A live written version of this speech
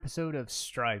Episode of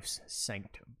Strife's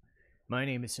Sanctum. My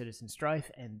name is Citizen Strife,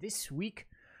 and this week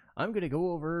I'm going to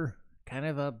go over kind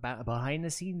of a behind the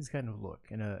scenes kind of look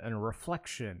and a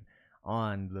reflection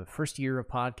on the first year of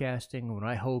podcasting, what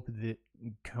I hope that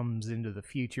comes into the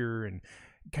future, and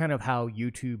kind of how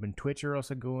YouTube and Twitch are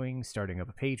also going, starting up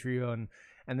a Patreon,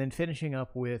 and then finishing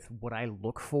up with what I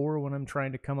look for when I'm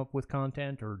trying to come up with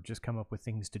content or just come up with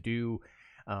things to do,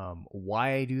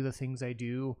 why I do the things I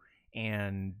do,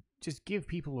 and just give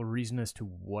people a reason as to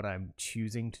what I'm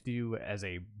choosing to do as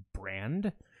a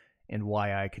brand and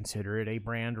why I consider it a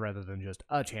brand rather than just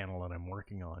a channel that I'm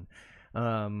working on.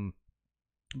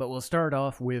 But we'll start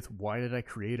off with, why did I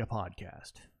create a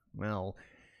podcast? Well,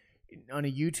 on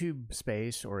a YouTube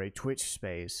space or a Twitch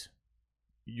space,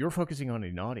 you're focusing on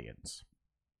an audience.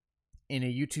 In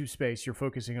a YouTube space, you're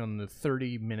focusing on the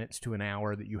 30 minutes to an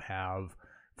hour that you have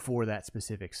for that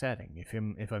specific setting.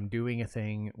 If I'm doing a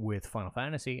thing with Final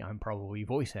Fantasy, I'm probably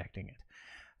voice acting it.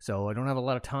 So I don't have a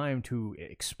lot of time to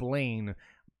explain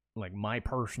like my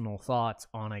personal thoughts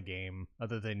on a game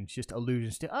other than just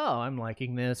allusions to, oh, I'm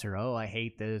liking this, or oh, I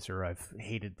hate this, or I've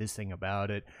hated this thing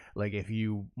about it. Like if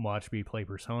you watch me play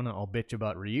Persona, I'll bitch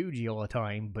about Ryuji all the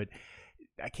time, but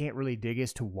I can't really dig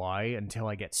as to why until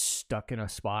I get stuck in a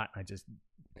spot. I just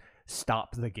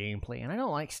stop the gameplay, and I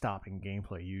don't like stopping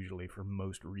gameplay usually for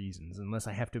most reasons unless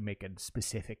I have to make a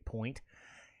specific point.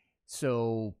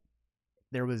 So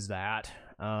there was that.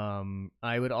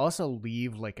 I would also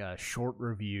leave like a short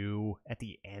review at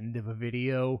the end of a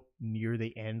video, near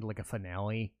the end, like a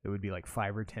finale. It would be like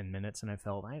 5 or 10 minutes, and I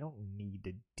felt I don't need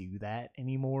to do that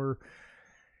anymore,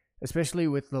 especially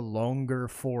with the longer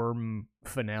form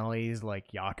finales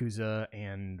like Yakuza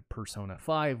and Persona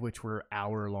 5, which were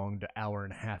hour-long to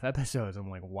hour-and-a-half episodes. I'm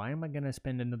like, why am I going to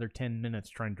spend another 10 minutes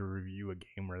trying to review a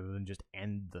game rather than just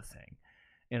end the thing?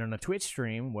 And on a Twitch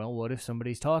stream, well, what if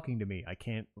somebody's talking to me? I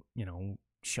can't,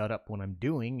 shut up when I'm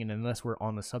doing, and unless we're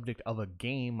on the subject of a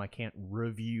game, I can't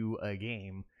review a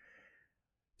game.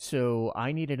 So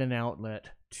I needed an outlet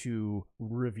to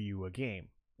review a game.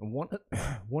 One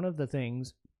of the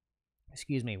things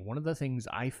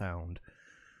I found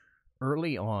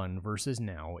early on versus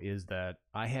now is that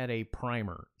I had a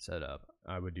primer set up.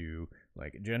 I would do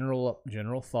like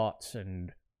general thoughts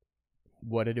and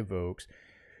what it evokes,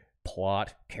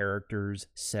 plot, characters,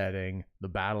 setting, the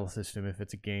battle system if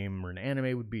it's a game or an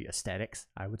anime would be aesthetics,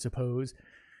 I would suppose.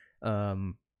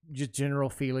 Just general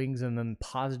feelings, and then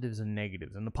positives and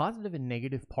negatives. And the positive and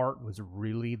negative part was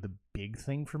really the big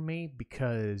thing for me,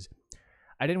 because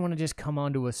I didn't want to just come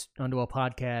onto a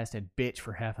podcast and bitch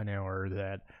for half an hour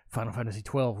that Final Fantasy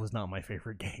XII was not my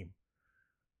favorite game.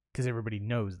 Because everybody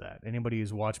knows that. Anybody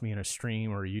who's watched me in a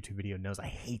stream or a YouTube video knows I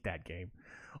hate that game.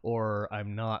 Or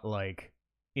I'm not, like,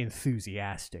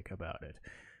 enthusiastic about it.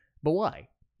 But why?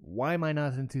 Why am I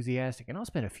not enthusiastic? And I'll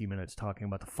spend a few minutes talking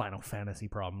about the Final Fantasy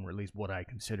problem, or at least what I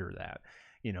consider that.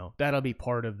 That'll be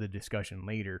part of the discussion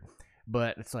later.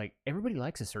 But it's like, everybody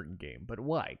likes a certain game, but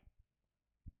why?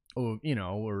 Or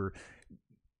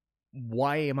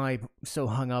why am I so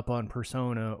hung up on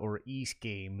Persona or East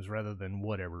games rather than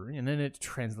whatever? And then it's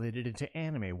translated into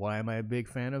anime. Why am I a big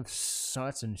fan of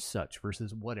such and such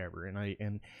versus whatever?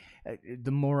 And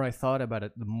the more I thought about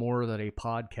it, the more that a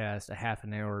podcast, a half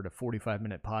an hour to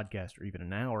 45-minute podcast, or even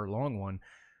an hour long one,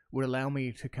 would allow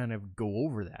me to kind of go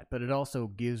over that. But it also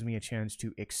gives me a chance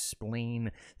to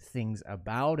explain things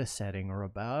about a setting or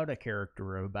about a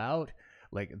character or about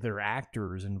like their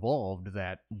actors involved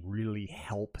that really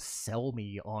help sell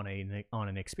me on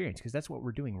an experience, because that's what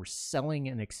we're doing. We're selling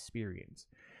an experience.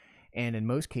 And in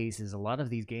most cases, a lot of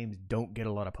these games don't get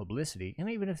a lot of publicity. And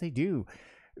even if they do,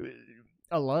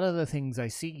 a lot of the things I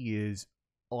see is,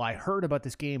 oh, I heard about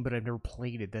this game, but I've never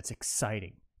played it. That's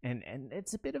exciting. And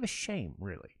it's a bit of a shame,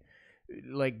 really.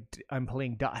 Like, I'm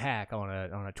playing .hack on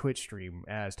a Twitch stream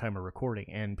as time of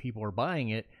recording, and people are buying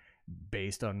it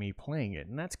based on me playing it,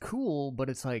 and that's cool, but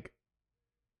it's like,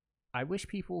 I wish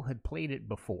people had played it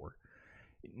before.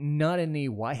 Not in the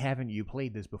why haven't you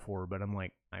played this before, but I'm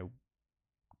like, I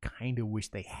kind of wish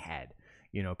they had,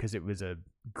 because it was a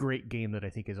great game that I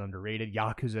think is underrated.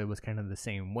 Yakuza was kind of the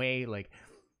same way. Like,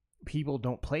 people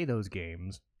don't play those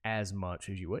games as much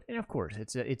as you would, and of course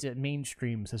it's a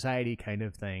mainstream society kind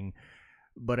of thing,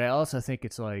 but I also think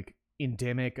it's like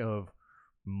endemic of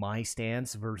my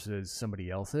stance versus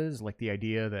somebody else's. Like the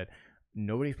idea that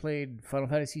nobody's played Final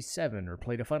Fantasy VII or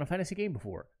played a Final Fantasy game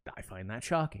before. I find that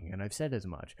shocking, and I've said as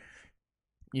much.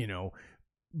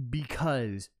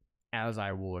 Because, as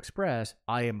I will express,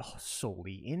 I am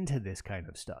solely into this kind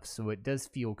of stuff. So it does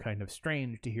feel kind of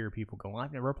strange to hear people go,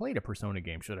 I've never played a Persona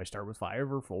game. Should I start with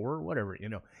 5 or 4 or whatever,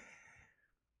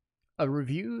 A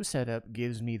review setup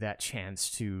gives me that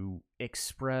chance to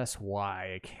express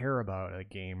why I care about a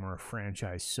game or a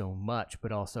franchise so much,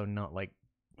 but also not like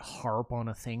harp on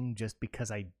a thing just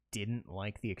because I didn't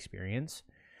like the experience.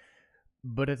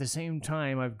 But at the same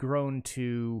time, I've grown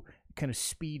to kind of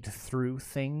speed through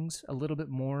things a little bit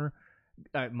more.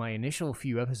 My initial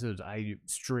few episodes, I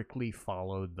strictly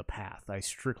followed the path. I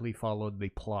strictly followed the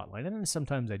plot line, and then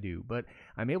sometimes I do, but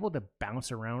I'm able to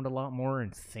bounce around a lot more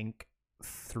and think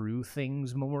through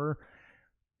things more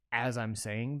as I'm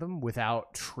saying them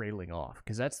without trailing off,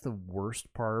 because that's the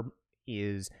worst part.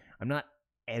 Is I'm not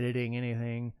editing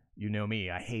anything. You know me,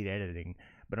 I hate editing,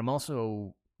 but I'm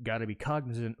also got to be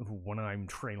cognizant of when I'm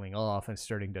trailing off and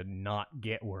starting to not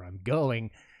get where I'm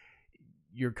going.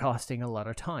 You're costing a lot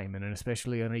of time, and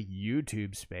especially on a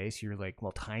YouTube space, you're like,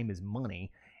 well, time is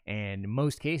money. And in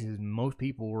most cases, most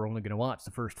people are only going to watch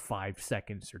the first 5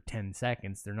 seconds or 10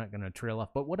 seconds. They're not going to trail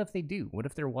off. But what if they do? What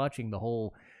if they're watching the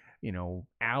whole,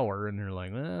 hour, and they're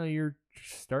like, well, you're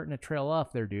starting to trail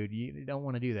off there, dude. You don't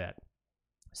want to do that.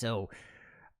 So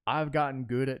I've gotten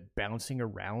good at bouncing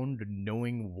around,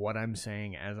 knowing what I'm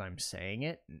saying as I'm saying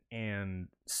it, and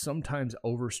sometimes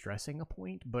overstressing a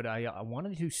point. But I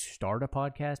wanted to start a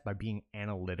podcast by being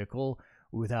analytical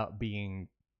without being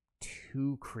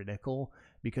too critical,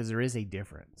 because there is a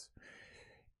difference.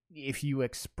 If you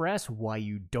express why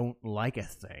you don't like a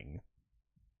thing,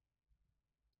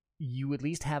 you at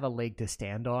least have a leg to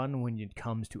stand on when it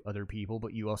comes to other people,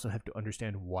 but you also have to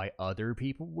understand why other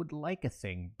people would like a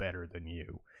thing better than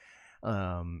you.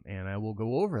 And I will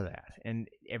go over that. And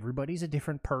everybody's a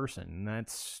different person.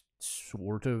 That's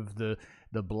sort of the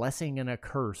blessing and a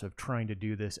curse of trying to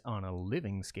do this on a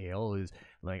living scale. Is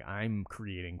like, I'm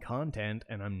creating content,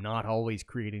 and I'm not always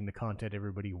creating the content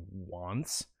everybody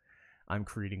wants. I'm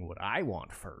creating what I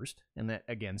want first, and that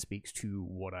again speaks to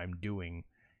what I'm doing.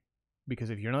 Because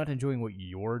if you're not enjoying what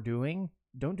you're doing,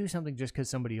 don't do something just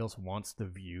because somebody else wants the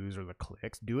views or the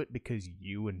clicks. Do it because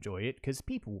you enjoy it, because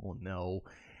people will know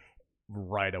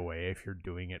right away if you're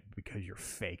doing it because you're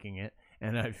faking it.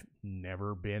 And I've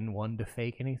never been one to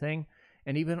fake anything.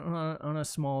 And even on a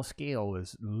small scale,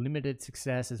 as limited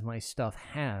success as my stuff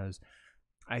has,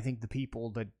 I think the people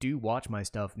that do watch my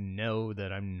stuff know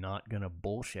that I'm not going to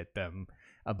bullshit them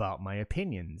about my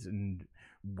opinions. And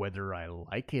whether I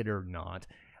like it or not,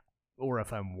 or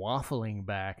if I'm waffling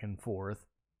back and forth,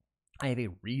 I have a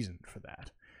reason for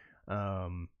that.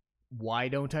 Why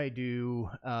don't I do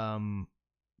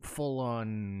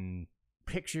full-on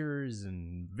pictures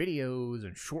and videos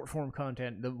and short-form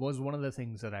content? That was one of the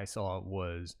things that I saw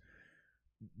was,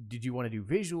 did you want to do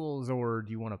visuals or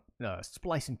do you want to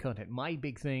splice in content? My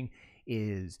big thing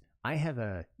is I have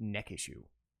a neck issue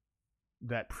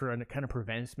that kind of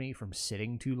prevents me from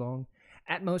sitting too long.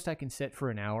 At most, I can sit for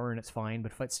an hour and it's fine,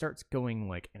 but if it starts going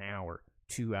like an hour,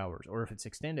 2 hours, or if it's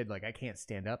extended, like I can't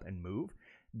stand up and move,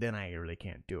 then I really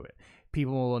can't do it.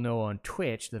 People will know on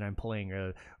Twitch that I'm playing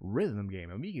a rhythm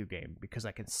game, a Migu game, because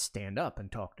I can stand up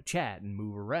and talk to chat and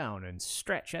move around and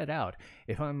stretch it out.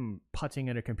 If I'm putting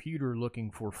at a computer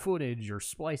looking for footage or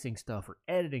splicing stuff or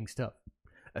editing stuff,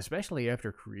 especially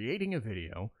after creating a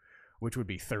video, which would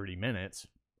be 30 minutes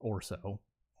or so,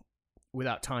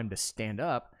 without time to stand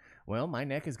up, well, my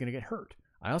neck is going to get hurt.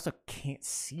 I also can't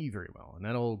see very well, and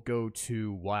that'll go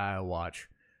to why I watch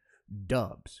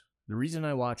dubs. The reason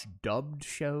I watch dubbed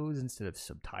shows instead of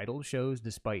subtitled shows,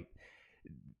 despite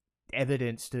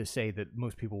evidence to say that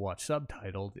most people watch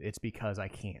subtitled, it's because I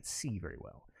can't see very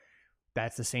well.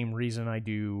 That's the same reason I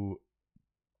do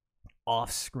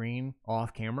off-screen,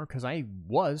 off-camera, because I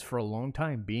was, for a long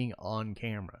time, being on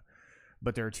camera.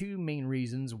 But there are two main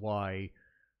reasons why,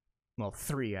 well,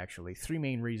 three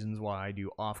main reasons why I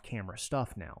do off-camera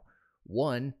stuff now.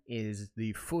 One is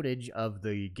the footage of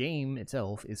the game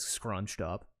itself is scrunched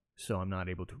up, so I'm not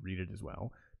able to read it as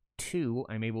well. Two,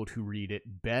 I'm able to read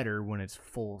it better when it's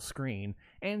full screen.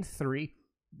 And three,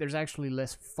 there's actually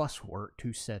less fuss work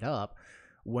to set up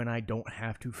when I don't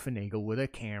have to finagle with a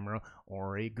camera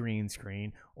or a green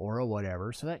screen or a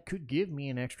whatever. So that could give me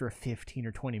an extra 15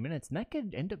 or 20 minutes, and that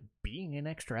could end up being an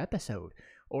extra episode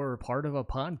or part of a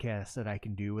podcast that I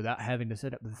can do without having to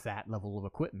set up that level of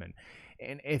equipment.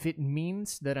 And if it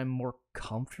means that I'm more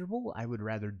comfortable, I would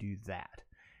rather do that.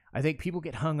 I think people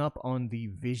get hung up on the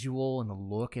visual and the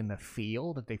look and the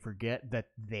feel that they forget that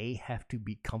they have to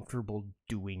be comfortable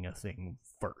doing a thing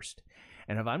first.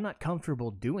 And if I'm not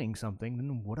comfortable doing something,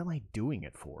 then what am I doing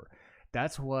it for?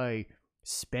 That's why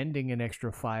spending an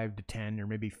extra 5 to 10 or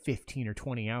maybe 15 or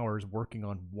 20 hours working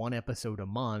on one episode a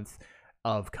month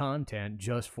of content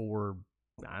just for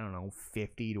I don't know,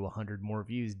 50 to 100 more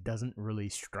views doesn't really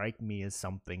strike me as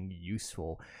something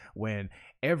useful when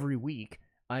every week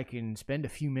I can spend a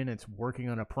few minutes working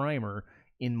on a primer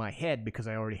in my head because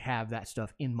I already have that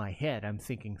stuff in my head. I'm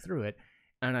thinking through it,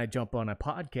 and I jump on a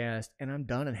podcast and I'm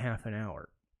done in half an hour.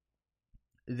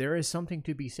 There is something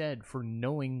to be said for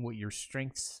knowing what your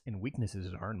strengths and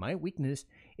weaknesses are. And my weakness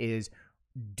is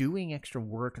doing extra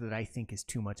work that I think is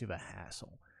too much of a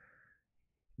hassle.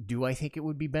 Do I think it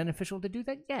would be beneficial to do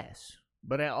that? Yes.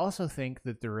 But I also think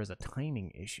that there is a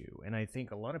timing issue. And I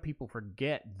think a lot of people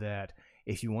forget that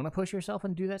if you want to push yourself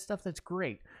and do that stuff, that's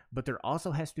great. But there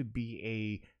also has to be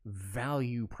a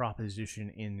value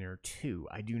proposition in there too.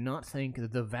 I do not think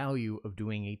that the value of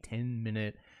doing a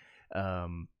 10-minute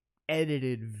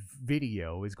edited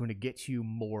video is going to get you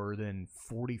more than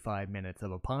 45 minutes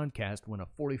of a podcast, when a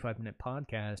 45-minute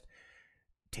podcast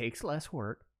takes less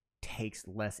work, takes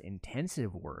less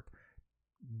intensive work,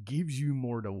 gives you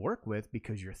more to work with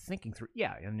because you're thinking through.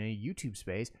 Yeah, in a YouTube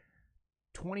space,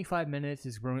 25 minutes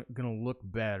is going to look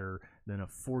better than a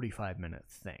 45-minute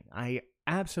thing. I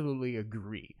absolutely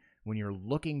agree. When you're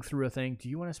looking through a thing, do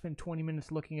you want to spend 20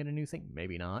 minutes looking at a new thing?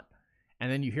 Maybe not. And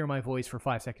then you hear my voice for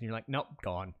 5 seconds, and you're like, nope,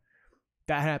 gone.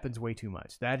 That happens way too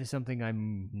much. That is something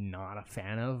I'm not a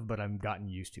fan of, but I've gotten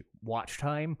used to. Watch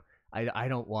time. I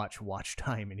don't watch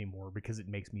time anymore because it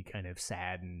makes me kind of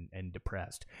sad and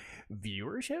depressed.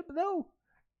 Viewership, though?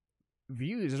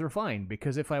 Views are fine,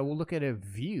 because if I will look at a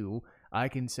view, I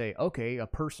can say, okay, a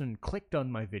person clicked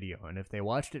on my video, and if they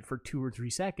watched it for 2 or 3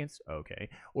 seconds, okay.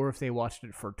 Or if they watched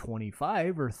it for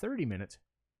 25 or 30 minutes,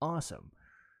 awesome.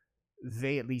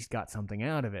 They at least got something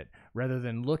out of it, rather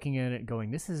than looking at it going,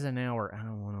 this is an hour, I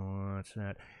don't want to watch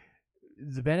that.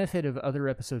 The benefit of other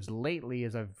episodes lately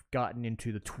is I've gotten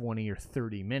into the 20 or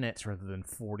 30 minutes rather than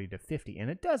 40 to 50, and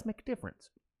it does make a difference.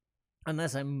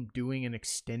 Unless I'm doing an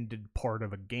extended part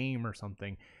of a game or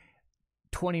something,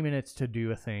 20 minutes to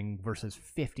do a thing versus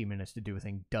 50 minutes to do a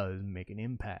thing does make an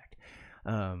impact.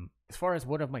 As far as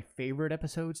one of my favorite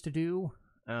episodes to do,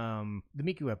 the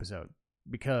Miku episode.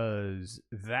 Because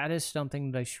that is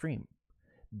something that I stream.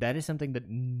 That is something that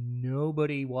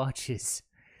nobody watches.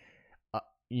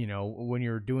 When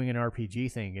you're doing an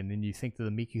RPG thing and then you think of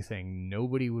the Miku thing,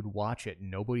 nobody would watch it.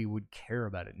 Nobody would care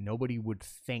about it. Nobody would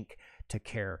think to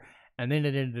care. And then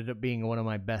it ended up being one of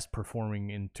my best performing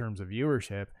in terms of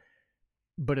viewership.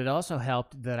 But it also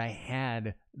helped that I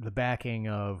had the backing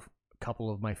of a couple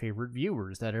of my favorite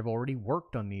viewers that have already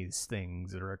worked on these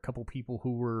things. There are a couple people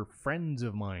who were friends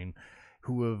of mine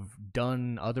who have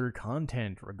done other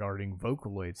content regarding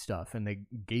Vocaloid stuff, and they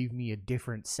gave me a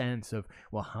different sense of,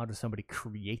 well, how does somebody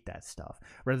create that stuff?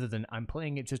 Rather than I'm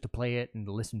playing it just to play it and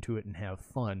listen to it and have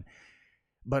fun.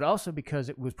 But also because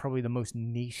it was probably the most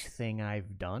niche thing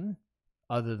I've done,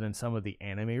 other than some of the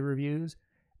anime reviews,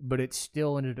 but it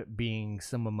still ended up being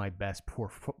some of my best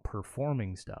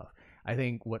performing stuff. I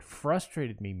think what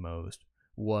frustrated me most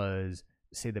was,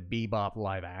 say, the Bebop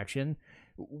live action.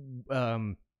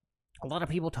 A lot of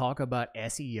people talk about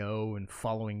SEO and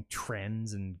following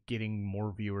trends and getting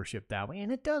more viewership that way,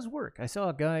 and it does work. I saw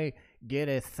a guy get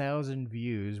 1,000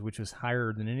 views, which was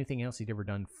higher than anything else he'd ever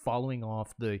done, following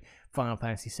off the Final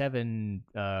Fantasy VII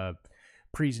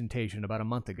presentation about a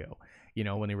month ago,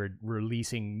 when they were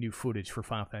releasing new footage for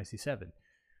Final Fantasy VII.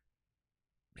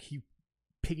 He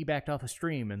piggybacked off a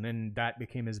stream, and then that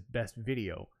became his best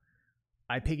video.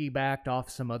 I piggybacked off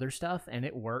some other stuff, and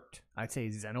it worked. I'd say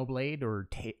Xenoblade, or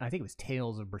I think it was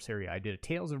Tales of Berseria. I did a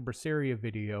Tales of Berseria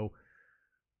video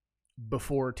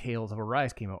before Tales of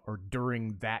Arise came out, or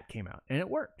during that came out, and it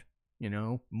worked.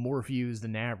 More views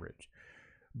than average.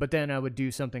 But then I would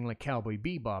do something like Cowboy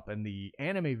Bebop, and the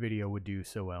anime video would do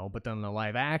so well, but then the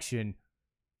live action,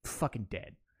 fucking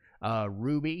dead.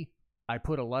 Ruby, I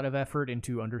put a lot of effort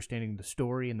into understanding the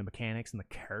story and the mechanics and the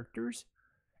characters.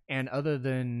 And other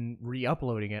than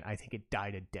re-uploading it, I think it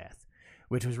died a death,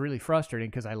 which was really frustrating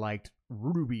because I liked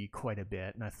Ruby quite a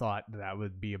bit, and I thought that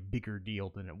would be a bigger deal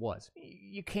than it was.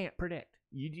 You can't predict.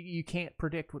 You can't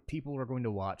predict what people are going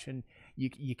to watch, and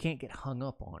you can't get hung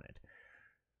up on it.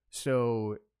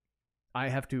 So I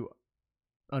have to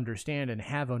understand and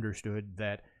have understood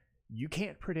that you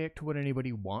can't predict what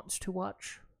anybody wants to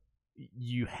watch.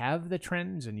 You have the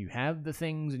trends, and you have the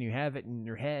things, and you have it in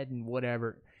your head and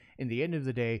whatever. In the end of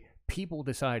the day, people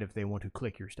decide if they want to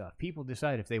click your stuff. People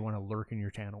decide if they want to lurk in your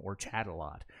channel or chat a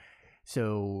lot.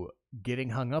 So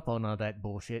getting hung up on all that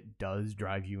bullshit does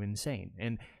drive you insane.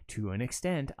 And to an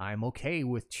extent, I'm okay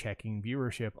with checking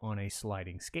viewership on a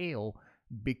sliding scale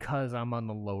because I'm on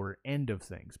the lower end of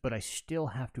things. But I still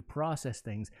have to process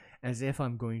things as if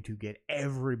I'm going to get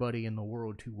everybody in the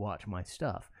world to watch my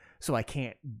stuff. So I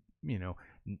can't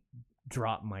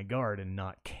drop my guard and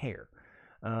not care.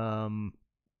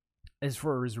 As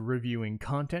far as reviewing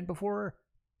content before,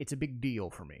 it's a big deal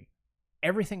for me.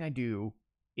 Everything I do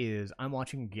is I'm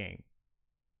watching a game,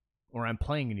 or I'm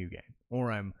playing a new game,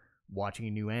 or I'm watching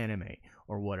a new anime,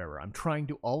 or whatever. I'm trying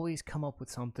to always come up with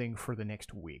something for the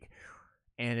next week.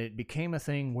 And it became a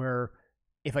thing where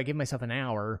if I give myself an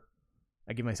hour,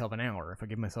 I give myself an hour. If I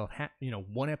give myself,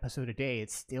 one episode a day,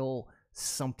 it's still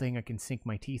something I can sink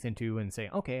my teeth into and say,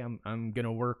 okay, I'm going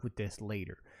to work with this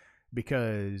later.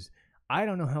 Because I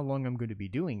don't know how long I'm going to be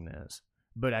doing this,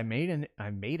 but I made it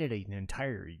an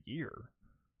entire year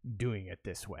doing it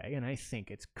this way, and I think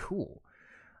it's cool.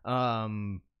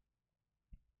 I'm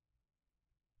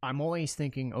always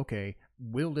thinking, okay,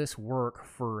 will this work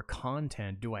for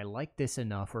content? Do I like this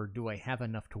enough, or do I have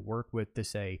enough to work with to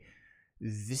say,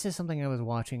 this is something I was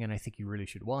watching and I think you really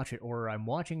should watch it, or I'm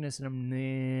watching this and I'm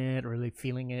not really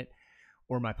feeling it,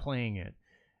 or am I playing it?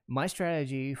 My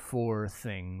strategy for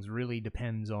things really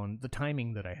depends on the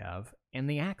timing that I have and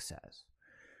the access.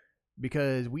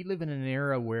 Because we live in an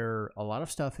era where a lot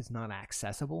of stuff is not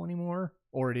accessible anymore,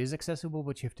 or it is accessible,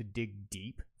 but you have to dig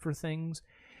deep for things.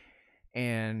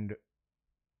 And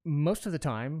most of the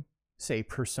time, say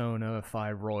Persona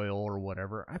 5 Royal or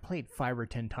whatever, I played 5 or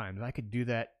 10 times. I could do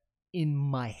that in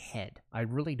my head. I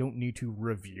really don't need to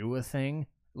review a thing.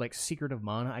 Like Secret of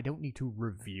Mana, I don't need to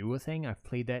review a thing. I've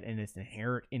played that and it's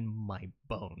inherent in my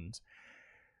bones.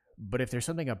 But if there's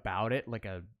something about it, like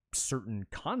a certain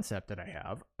concept that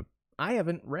I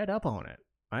haven't read up on it.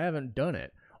 I haven't done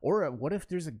it. Or what if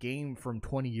there's a game from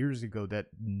 20 years ago that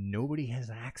nobody has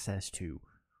access to,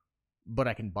 but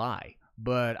I can buy?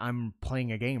 But I'm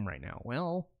playing a game right now.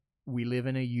 Well, we live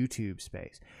in a YouTube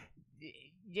space.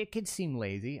 It could seem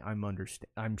lazy,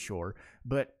 I'm sure,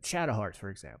 but Shadow Hearts, for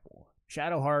example.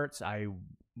 Shadow Hearts, I've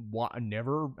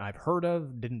heard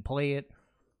of, didn't play it.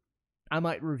 I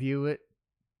might review it,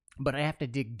 but I have to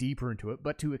dig deeper into it.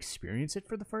 But to experience it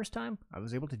for the first time, I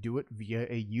was able to do it via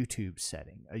a YouTube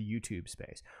setting, a YouTube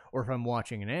space. Or if I'm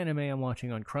watching an anime I'm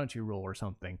watching on Crunchyroll or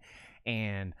something,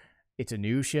 and it's a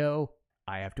new show,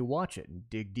 I have to watch it and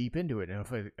dig deep into it. And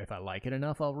if I like it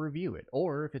enough, I'll review it.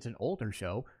 Or if it's an older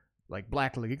show, like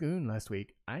Black Lagoon last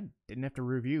week, I didn't have to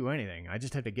review anything. I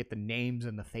just had to get the names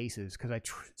and the faces, because I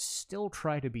still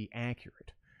try to be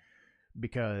accurate.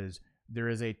 Because there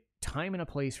is a time and a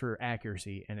place for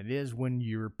accuracy, and it is when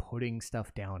you're putting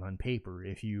stuff down on paper.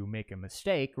 If you make a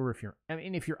mistake, or if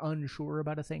you're unsure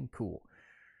about a thing, cool.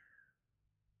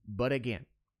 But again,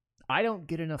 I don't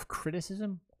get enough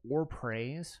criticism or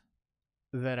praise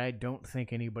that I don't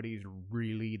think anybody's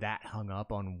really that hung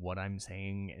up on what I'm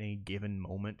saying in a given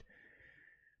moment.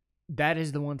 That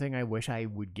is the one thing I wish I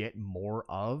would get more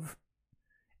of.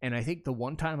 And I think the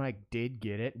one time I did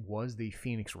get it was the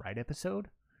Phoenix Wright episode.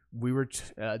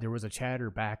 There was a chatter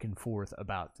back and forth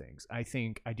about things. I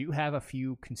think I do have a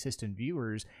few consistent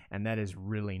viewers, and that is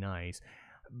really nice.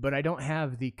 But I don't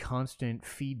have the constant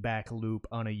feedback loop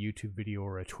on a YouTube video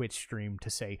or a Twitch stream to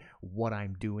say what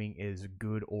I'm doing is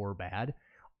good or bad.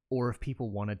 Or if people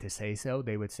wanted to say so,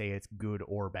 they would say it's good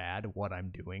or bad what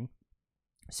I'm doing.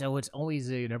 So it's always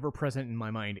an ever-present in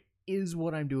my mind, is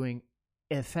what I'm doing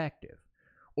effective?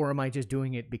 Or am I just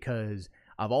doing it because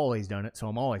I've always done it, so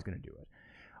I'm always going to do it?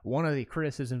 One of the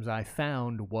criticisms I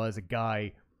found was a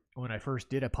guy, when I first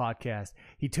did a podcast,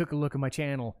 he took a look at my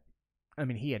channel. I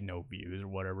mean, he had no views or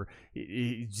whatever.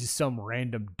 He's just some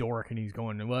random dork, and he's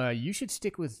going, well, you should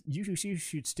stick with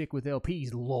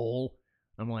LPs, lol.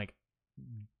 I'm like,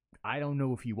 I don't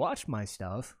know if you watched my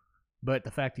stuff, but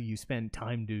the fact that you spend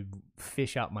time to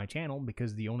fish out my channel,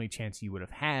 because the only chance you would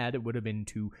have had would have been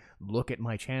to look at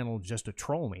my channel just to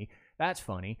troll me. That's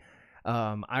funny.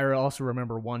 I also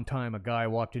remember one time a guy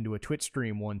walked into a Twitch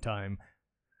stream one time.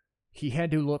 He had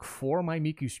to look for my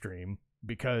Miku stream,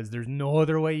 because there's no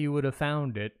other way you would have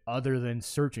found it other than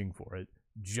searching for it,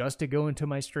 just to go into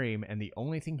my stream, and the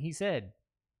only thing he said,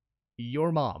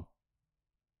 your mom.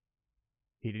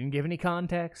 He didn't give any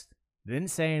context, didn't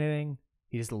say anything,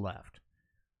 he just left.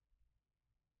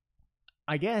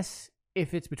 I guess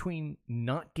if it's between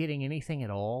not getting anything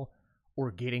at all or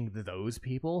getting those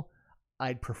people,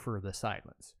 I'd prefer the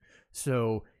silence.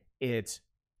 So it's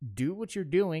do what you're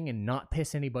doing and not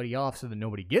piss anybody off so that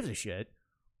nobody gives a shit,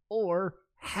 or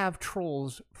have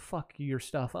trolls fuck your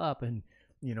stuff up and,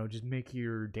 just make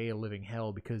your day a living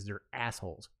hell because they're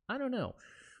assholes. I don't know.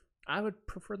 I would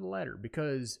prefer the latter,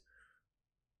 because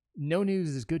no news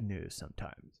is good news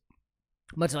sometimes.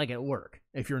 Much like at work.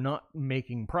 If you're not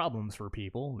making problems for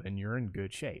people, then you're in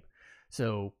good shape.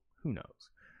 So, who knows?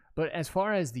 But as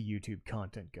far as the YouTube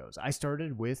content goes, I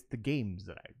started with the games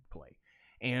that I play.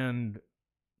 And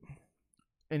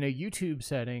in a YouTube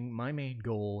setting, my main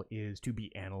goal is to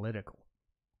be analytical,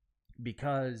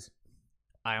 because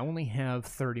I only have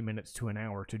 30 minutes to an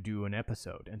hour to do an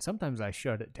episode, and sometimes I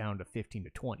shut it down to 15 to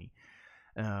 20.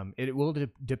 It will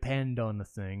depend on the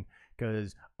thing,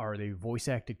 because are they voice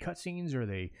acted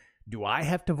cutscenes? Do I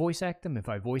have to voice act them? If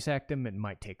I voice act them, it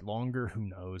might take longer. Who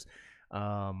knows?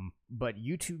 But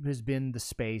YouTube has been the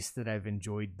space that I've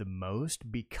enjoyed the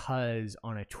most, because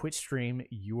on a Twitch stream,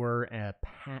 you're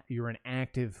an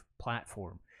active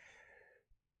platform.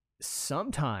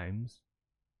 Sometimes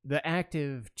the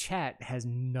active chat has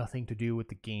nothing to do with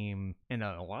the game, and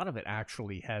a lot of it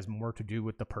actually has more to do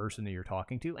with the person that you're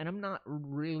talking to, and I'm not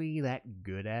really that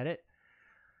good at it.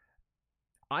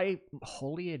 I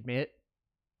wholly admit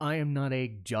I am not a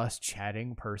just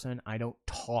chatting person. I don't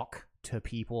talk to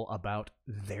people about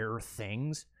their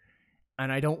things,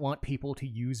 and I don't want people to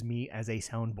use me as a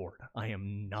soundboard. I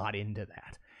am not into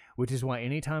that, which is why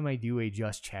anytime I do a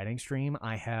just chatting stream,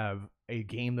 I have a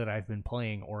game that I've been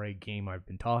playing or a game I've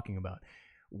been talking about.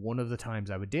 One of the times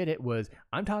I did it was,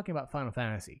 I'm talking about Final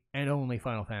Fantasy and only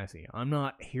Final Fantasy. I'm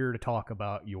not here to talk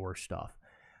about your stuff.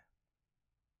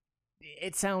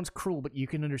 It sounds cruel, but you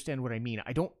can understand what I mean.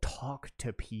 I don't talk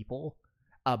to people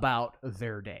about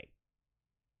their day.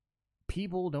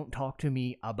 People don't talk to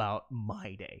me about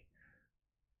my day.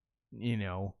 You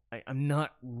know, I'm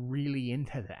not really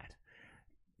into that.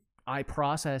 I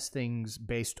process things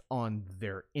based on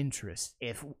their interests.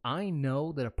 If I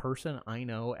know that a person I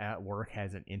know at work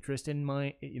has an interest in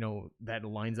that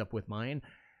lines up with mine,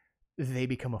 they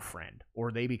become a friend,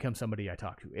 or they become somebody I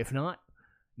talk to. If not,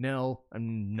 no,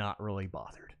 I'm not really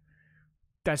bothered.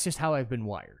 That's just how I've been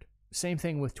wired. Same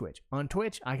thing with Twitch. On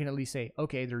Twitch, I can at least say,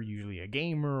 okay, they're usually a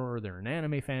gamer, or they're an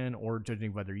anime fan, or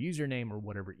judging by their username or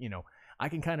whatever, I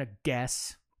can kind of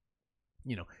guess,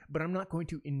 but I'm not going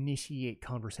to initiate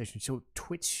conversation. So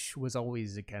Twitch was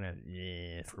always a kind of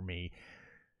for me.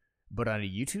 But on a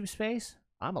YouTube space,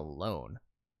 I'm alone.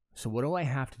 So what do I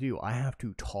have to do? I have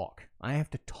to talk. I have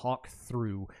to talk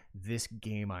through this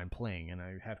game I'm playing, and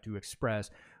I have to express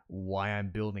why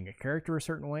I'm building a character a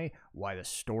certain way, why the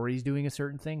story's doing a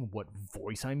certain thing, what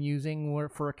voice I'm using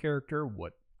for a character,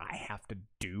 what I have to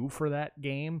do for that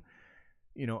game,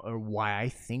 or why I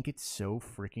think it's so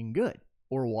freaking good,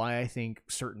 or why I think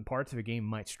certain parts of a game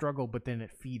might struggle, but then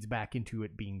it feeds back into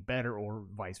it being better, or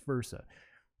vice versa.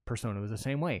 Persona was the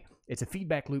same way. It's a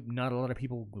feedback loop not a lot of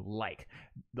people like.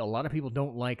 A lot of people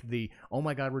don't like the, oh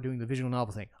my god, we're doing the visual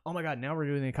novel thing. Oh my god, now we're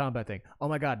doing the combat thing. Oh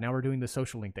my god, now we're doing the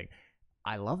social link thing.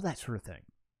 I love that sort of thing.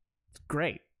 It's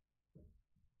great.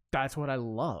 That's what I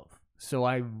love. So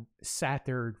I sat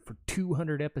there for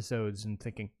 200 episodes and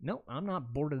thinking, no, I'm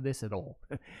not bored of this at all.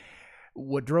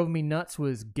 What drove me nuts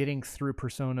was getting through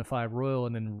Persona 5 Royal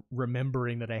and then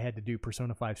remembering that I had to do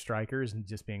Persona 5 Strikers and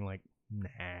just being like,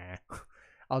 nah,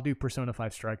 I'll do Persona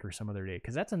 5 Strikers some other day,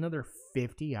 because that's another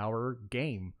 50-hour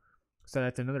game. So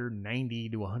that's another 90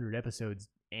 to 100 episodes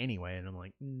anyway, and I'm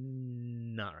like,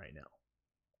 not right now.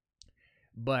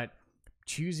 But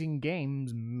choosing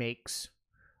games makes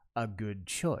a good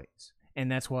choice. And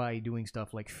that's why doing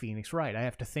stuff like Phoenix Wright, I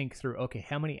have to think through, okay,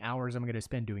 how many hours am I going to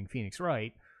spend doing Phoenix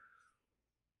Wright?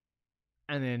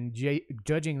 And then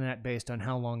judging that based on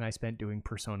how long I spent doing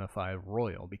Persona 5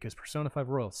 Royal. Because Persona 5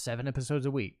 Royal, 7 episodes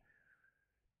a week.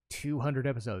 200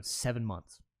 episodes, 7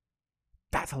 months.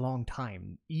 That's a long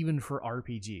time, even for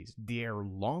RPGs. They're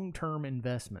long-term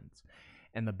investments.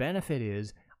 And the benefit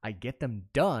is I get them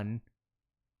done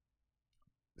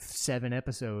 7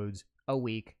 episodes a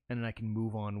week, and then I can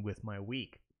move on with my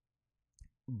week.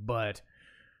 But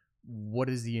what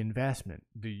is the investment?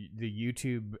 The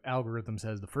YouTube algorithm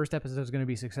says the first episode is going to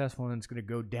be successful, and it's going to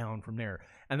go down from there.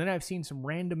 And then I've seen some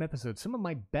random episodes. Some of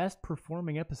my best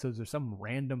performing episodes are some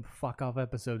random fuck-off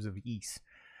episodes of Ys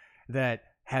that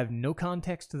have no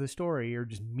context to the story, or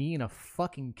just me in a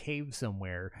fucking cave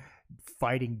somewhere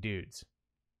fighting dudes.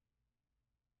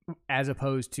 As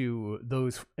opposed to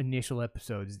those initial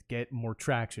episodes that get more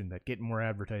traction, that get more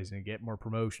advertising, that get more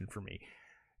promotion for me.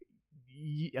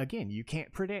 Again, you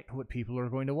can't predict what people are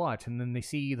going to watch, and then they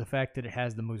see the fact that it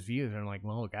has the most views, and I'm like,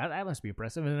 well, God, that must be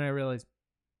impressive. And then I realized,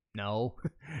 no.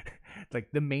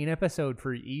 Like, the main episode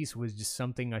for Ys was just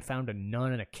something, I found a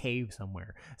nun in a cave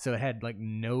somewhere, so it had like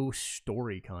no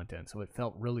story content, so it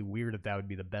felt really weird that would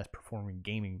be the best performing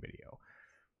gaming video.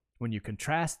 When you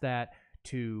contrast that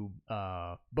to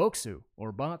Boxu,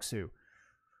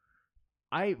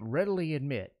 I readily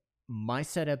admit my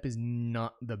setup is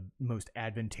not the most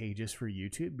advantageous for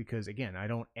YouTube, because again, I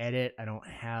don't edit, I don't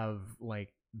have like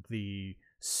the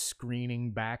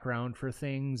screening background for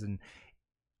things, and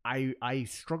I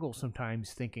struggle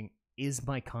sometimes thinking, is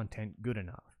my content good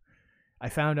enough? I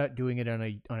found out doing it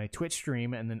on a Twitch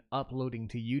stream and then uploading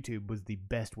to YouTube was the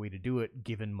best way to do it,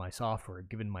 given my software,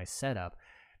 given my setup,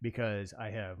 because I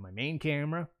have my main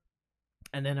camera,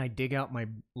 and then I dig out my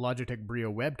Logitech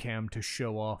Brio webcam to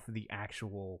show off the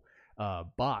actual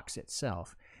box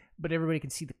itself. But everybody can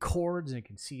see the cords, and you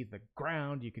can see the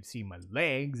ground, you can see my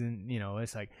legs, and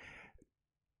it's like,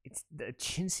 it's the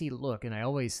chintzy look, and I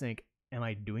always think, am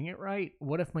I doing it right?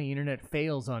 What if my internet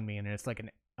fails on me and it's like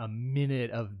a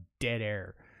minute of dead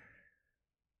air?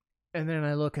 And then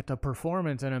I look at the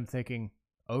performance and I'm thinking,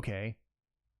 okay,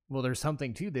 well, there's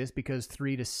something to this, because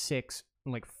 3 to 6,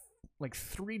 like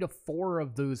 3 to 4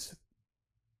 of those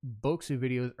Boxu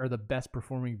videos are the best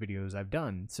performing videos I've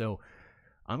done. So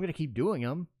I'm going to keep doing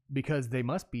them, because they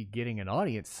must be getting an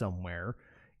audience somewhere,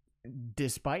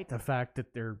 despite the fact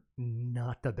that they're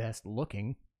not the best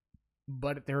looking,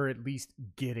 but they're at least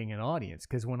getting an audience.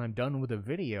 Because when I'm done with a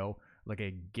video, like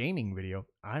a gaming video,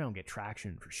 I don't get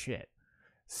traction for shit.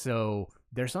 So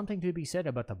there's something to be said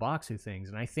about the Boxu things,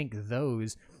 and I think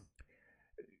those,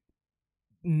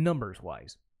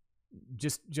 numbers-wise,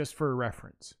 just for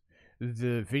reference,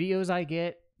 the videos I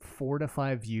get 4 to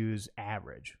 5 views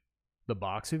average. The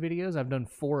Boxu videos, I've done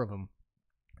 4 of them,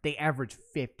 they average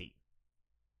 50.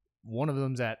 One of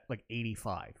them's at like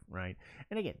 85, right?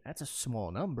 And again, that's a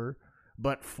small number,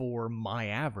 but for my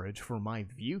average, for my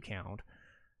view count,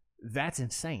 that's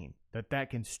insane.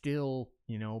 That can still,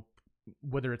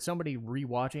 whether it's somebody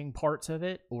rewatching parts of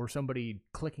it or somebody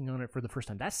clicking on it for the first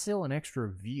time, that's still an extra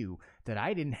view that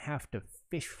I didn't have to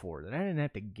fish for, that I didn't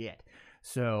have to get.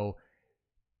 So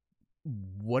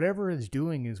whatever it's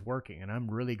doing is working, and I'm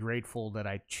really grateful that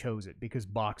I chose it, because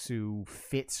Boxu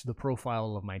fits the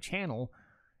profile of my channel,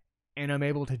 and I'm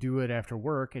able to do it after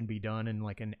work and be done in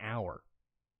like an hour.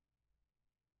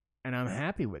 And I'm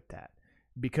happy with that,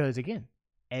 because again,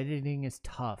 editing is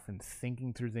tough and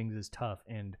thinking through things is tough.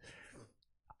 And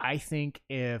I think,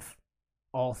 if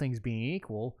all things being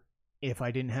equal, if I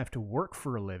didn't have to work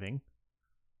for a living,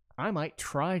 I might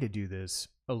try to do this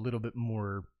a little bit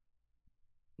more,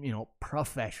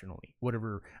 professionally,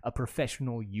 whatever a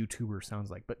professional YouTuber sounds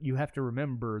like. But you have to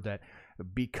remember that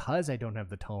because I don't have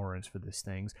the tolerance for these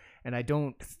things, and I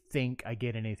don't think I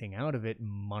get anything out of it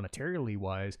monetarily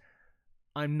wise,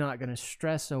 I'm not going to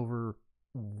stress over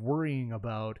worrying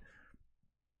about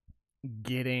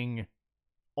getting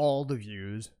all the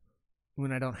views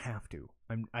when I don't have to.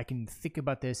 I can think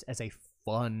about this as a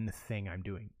fun thing I'm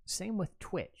doing. Same with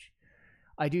Twitch.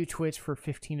 I do Twitch for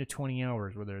 15 to 20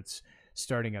 hours, whether it's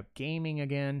starting up gaming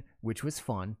again, which was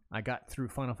fun. I got through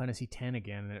Final Fantasy X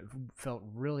again, and it felt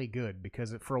really good,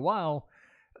 because for a while,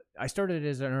 I started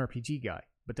as an RPG guy,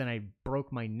 but then I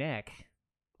broke my neck,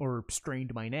 or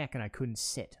strained my neck, and I couldn't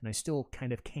sit, and I still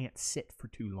kind of can't sit for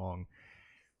too long.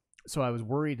 So I was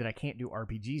worried that I can't do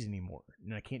RPGs anymore,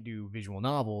 and I can't do visual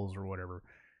novels or whatever,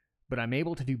 but I'm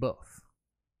able to do both.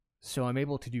 So I'm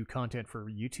able to do content for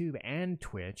YouTube and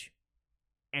Twitch,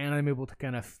 and I'm able to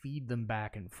kind of feed them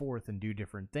back and forth and do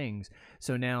different things.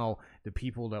 So now the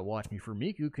people that watch me for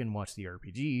Miku can watch the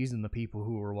RPGs, and the people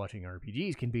who are watching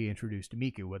RPGs can be introduced to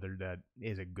Miku. Whether that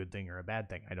is a good thing or a bad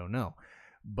thing, I don't know.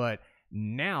 But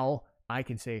now I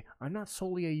can say, I'm not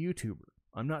solely a YouTuber.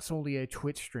 I'm not solely a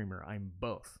Twitch streamer. I'm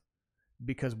both.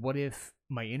 Because what if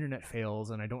my internet fails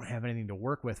and I don't have anything to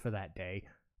work with for that day?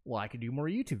 Well, I can do more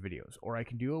YouTube videos, or I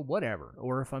can do a whatever.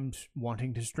 Or if I'm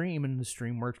wanting to stream and the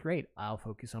stream works great, I'll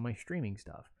focus on my streaming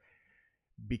stuff.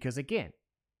 Because again,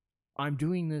 I'm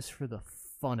doing this for the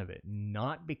fun of it,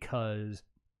 not because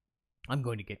I'm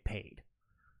going to get paid.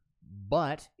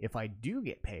 But if I do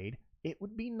get paid, it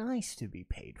would be nice to be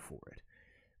paid for it.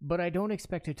 But I don't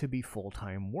expect it to be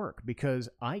full-time work, because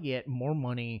I get more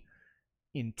money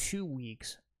in 2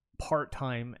 weeks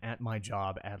part-time at my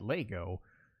job at Lego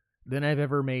than I've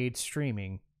ever made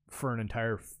streaming for an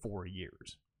entire 4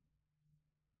 years.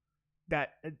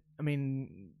 That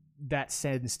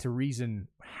stands to reason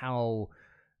how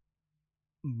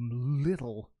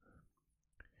little,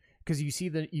 because you see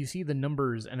the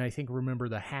numbers, and I think remember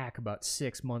the hack about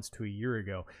 6 months to a year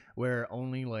ago, where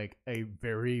only like a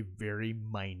very, very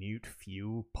minute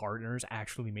few partners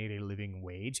actually made a living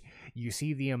wage. You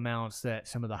see the amounts that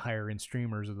some of the higher end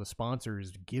streamers or the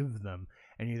sponsors give them,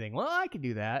 and you think, well, I could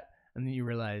do that, and then you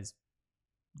realize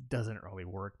it doesn't really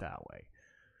work that way.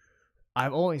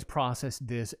 I've always processed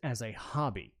this as a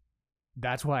hobby.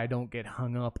 That's why I don't get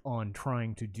hung up on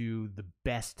trying to do the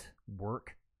best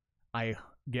work. I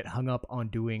get hung up on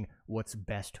doing what's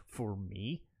best for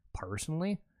me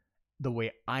personally, the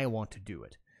way I want to do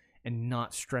it, and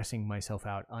not stressing myself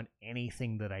out on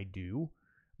anything that I do.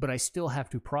 But I still have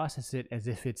to process it as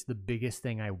if it's the biggest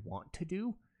thing I want to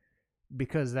do,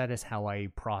 because that is how I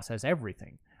process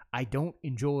everything. I don't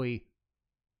enjoy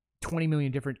 20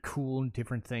 million different cool and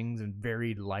different things and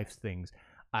varied life things.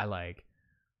 I like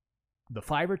the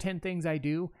 5 or 10 things I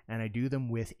do, and I do them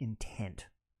with intent.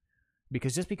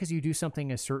 Because just because you do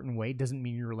something a certain way doesn't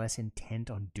mean you're less intent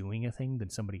on doing a thing than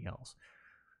somebody else.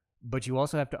 But you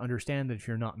also have to understand that if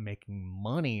you're not making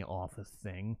money off a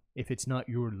thing, if it's not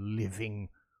your living,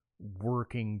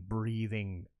 working,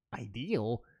 breathing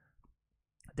ideal,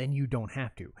 then you don't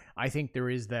have to. I think there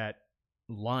is that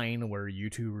line where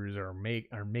YouTubers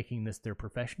are making this their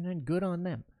profession, and good on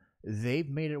them. They've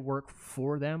made it work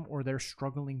for them, or they're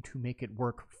struggling to make it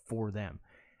work for them.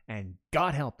 And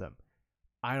God help them.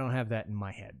 I don't have that in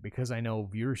my head, because I know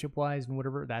viewership-wise and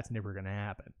whatever, that's never going to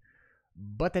happen.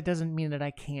 But that doesn't mean that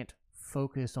I can't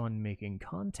focus on making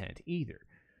content either.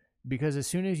 Because as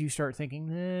soon as you start thinking,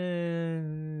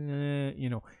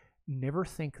 never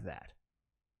think that.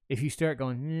 If you start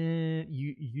going,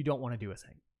 you don't want to do a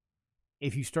thing.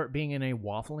 If you start being in a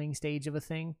waffling stage of a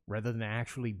thing, rather than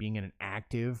actually being an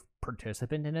active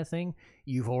participant in a thing,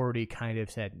 you've already kind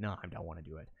of said, no, I don't want to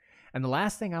do it. And the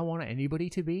last thing I want anybody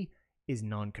to be is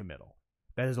non-committal.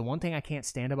 That is the one thing I can't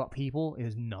stand about people,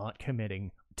 is not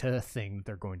committing to a thing that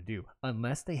they're going to do,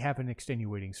 unless they have an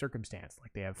extenuating circumstance,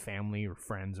 like they have family or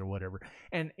friends or whatever.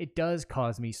 And it does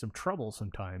cause me some trouble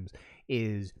sometimes,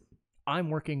 is I'm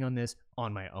working on this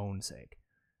on my own sake.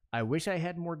 I wish I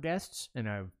had more guests, and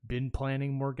I've been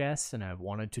planning more guests, and I've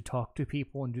wanted to talk to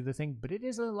people and do the thing, but it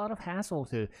is a lot of hassle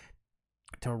to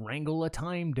wrangle a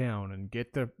time down and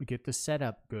get the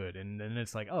setup good, and then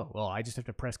it's like, oh, well, I just have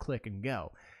to press click and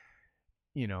go.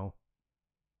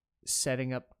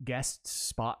 Setting up guest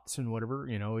spots and whatever,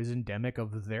 is endemic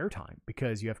of their time,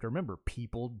 because you have to remember,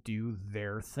 people do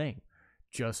their thing.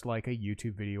 Just like a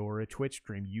YouTube video or a Twitch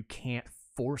stream, you can't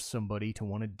force somebody to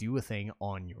want to do a thing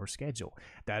on your schedule.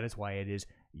 That is why it is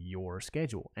your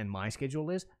schedule. And my schedule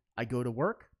is, I go to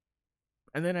work,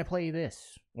 and then I play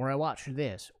this, or I watch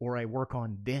this, or I work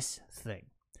on this thing.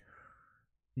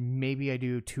 Maybe I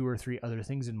do 2 or 3 other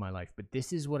things in my life, but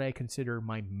this is what I consider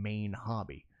my main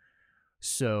hobby.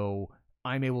 So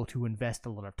I'm able to invest a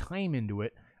lot of time into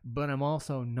it, but I'm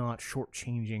also not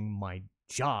shortchanging my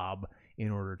job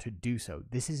in order to do so.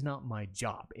 This is not my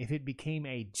job. If it became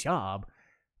a job,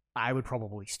 I would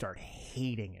probably start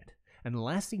hating it. And the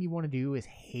last thing you want to do is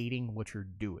hating what you're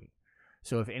doing.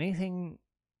 So if anything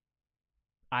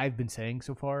I've been saying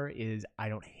so far is, I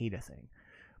don't hate a thing.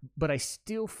 But I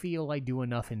still feel I do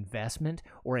enough investment,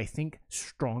 or I think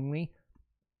strongly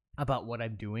about what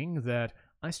I'm doing, that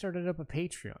I started up a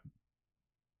Patreon.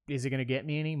 Is it going to get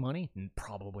me any money?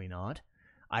 Probably not.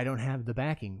 I don't have the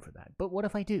backing for that. But what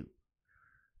if I do?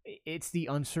 It's the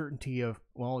uncertainty of,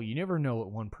 well, you never know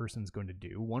what one person's going to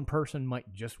do. One person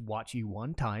might just watch you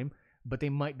one time, but they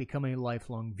might become a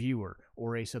lifelong viewer,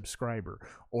 or a subscriber,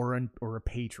 or a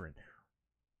patron.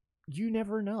 You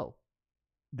never know.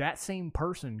 That same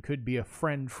person could be a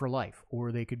friend for life,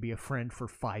 or they could be a friend for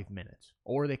 5 minutes,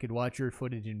 or they could watch your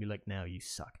footage and be like, no, you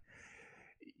suck.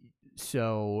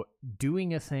 So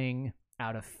doing a thing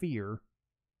out of fear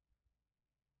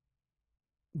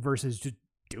versus just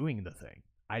doing the thing.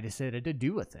 I decided to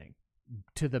do a thing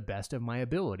to the best of my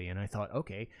ability. And I thought,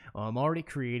 okay, I'm already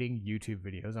creating YouTube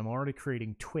videos. I'm already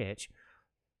creating Twitch.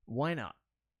 Why not?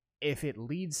 If it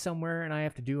leads somewhere and I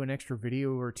have to do an extra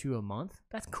video or 2 a month,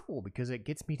 that's cool, because it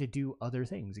gets me to do other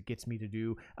things. It gets me to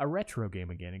do a retro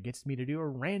game again. It gets me to do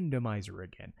a randomizer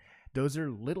again. Those are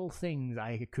little things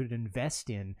I could invest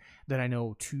in that I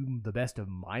know, to the best of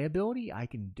my ability, I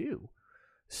can do.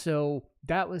 So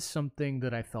that was something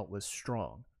that I felt was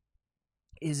strong.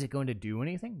 Is it going to do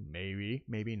anything? Maybe,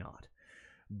 maybe not.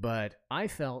 But I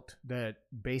felt that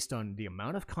based on the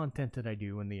amount of content that I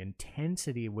do and the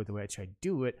intensity with which I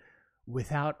do it,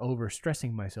 without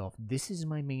overstressing myself, this is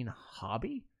my main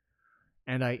hobby,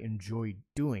 and I enjoy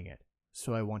doing it.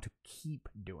 So I want to keep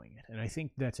doing it. And I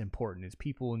think that's important, is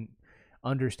people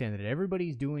understand that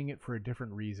everybody's doing it for a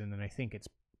different reason, and I think it's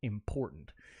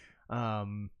important.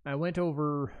 I went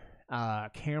over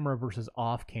camera versus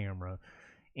off camera,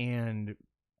 and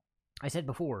I said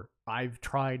before, I've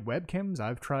tried webcams,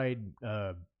 I've tried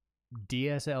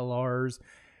DSLRs,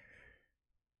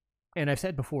 and I've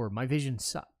said before, my vision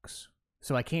sucks.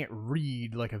 So I can't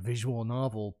read like a visual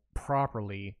novel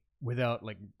properly without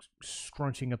like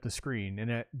scrunching up the screen, and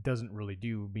that doesn't really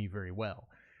do me very well.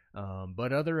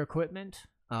 But other equipment,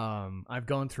 I've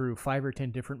gone through 5 or 10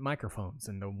 different microphones,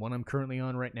 and the one I'm currently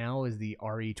on right now is the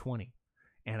RE20,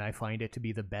 and I find it to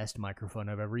be the best microphone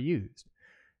I've ever used.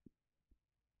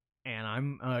 And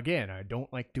I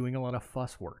don't like doing a lot of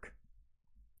fuss work.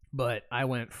 But I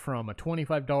went from a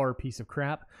 $25 piece of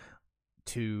crap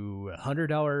to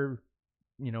 $100,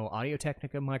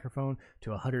 Audio-Technica microphone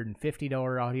to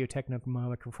 $150 Audio-Technica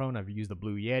microphone. I've used the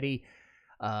Blue Yeti.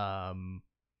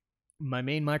 My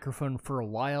main microphone for a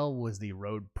while was the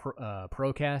Rode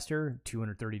Procaster,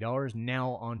 $230.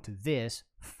 Now onto this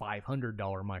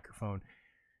 $500 microphone,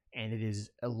 and it is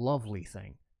a lovely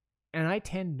thing. And I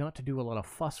tend not to do a lot of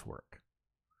fuss work.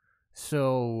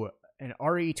 So an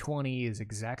RE20 is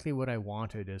exactly what I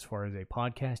wanted as far as a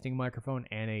podcasting microphone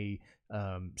and a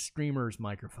streamer's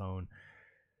microphone,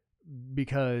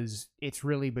 because it's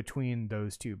really between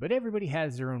those two. But everybody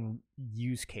has their own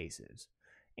use cases.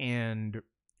 And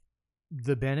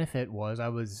the benefit was I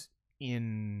was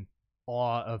in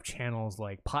awe of channels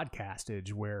like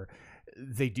Podcastage where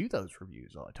they do those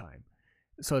reviews all the time.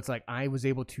 So it's like I was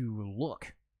able to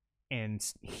look and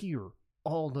hear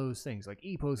all those things like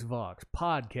Epos Vox,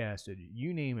 Podcasted,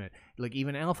 you name it. Like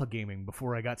even Alpha Gaming,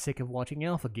 before I got sick of watching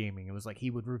Alpha Gaming, it was like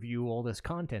he would review all this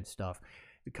content stuff,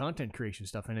 the content creation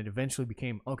stuff, and it eventually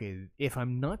became, okay, if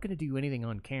I'm not going to do anything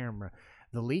on camera,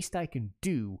 the least I can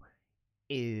do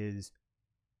is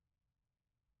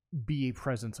be a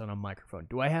presence on a microphone.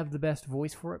 Do I have the best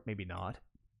voice for it? Maybe not.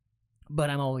 But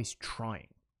I'm always trying.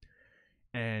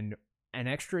 And an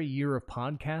extra year of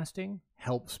podcasting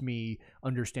helps me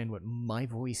understand what my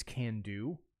voice can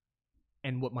do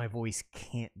and what my voice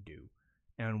can't do,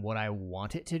 and what I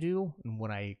want it to do and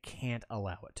what I can't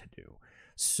allow it to do.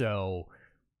 So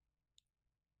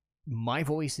my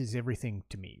voice is everything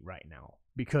to me right now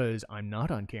because I'm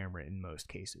not on camera in most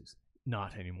cases.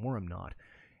 Not anymore, I'm not.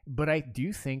 But I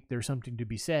do think there's something to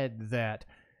be said that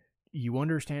you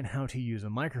understand how to use a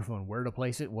microphone, where to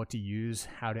place it, what to use,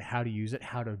 how to use it,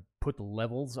 how to put the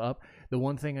levels up. The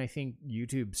one thing I think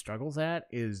YouTube struggles at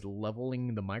is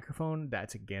leveling the microphone.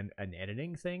 That's, again, an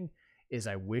editing thing, is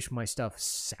I wish my stuff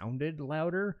sounded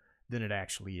louder than it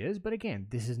actually is. But again,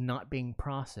 this is not being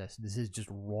processed. This is just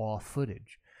raw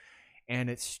footage. And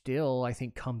it still, I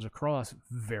think, comes across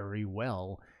very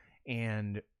well.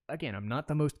 And again, I'm not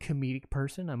the most comedic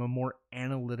person. I'm a more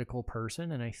analytical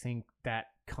person, and I think that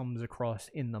comes across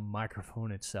in the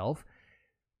microphone itself.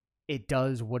 It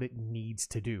does what it needs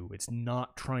to do. It's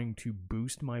not trying to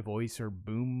boost my voice or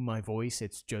boom my voice.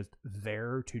 It's just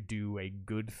there to do a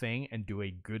good thing and do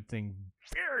a good thing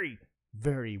very,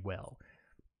 very well.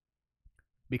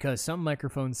 Because some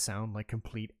microphones sound like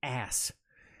complete ass.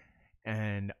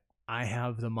 And I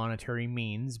have the monetary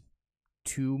means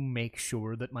to make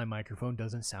sure that my microphone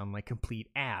doesn't sound like complete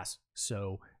ass.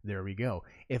 So there we go.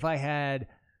 If I had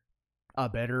a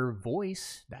better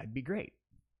voice, that'd be great.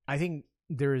 I think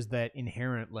there is that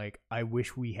inherent, like, I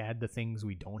wish we had the things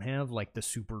we don't have, like the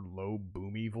super low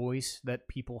boomy voice that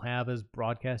people have as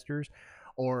broadcasters,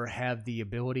 or have the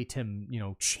ability to,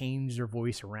 change their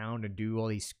voice around and do all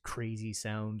these crazy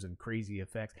sounds and crazy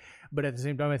effects. But at the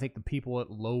same time, I think the people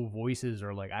at low voices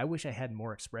are like, I wish I had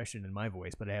more expression in my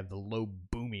voice, but I have the low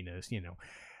boominess,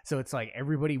 So it's like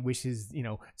everybody wishes,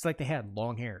 it's like they had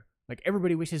long hair. Like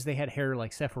everybody wishes they had hair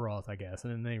like Sephiroth, I guess.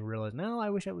 And then they realize, no, I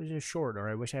wish I was just short, or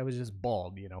I wish I was just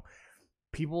bald,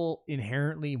 People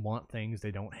inherently want things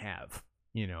they don't have,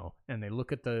 and they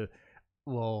look at the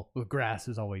grass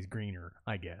is always greener,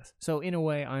 I guess. So in a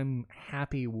way, I'm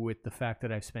happy with the fact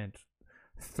that I've spent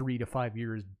 3 to 5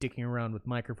 years dicking around with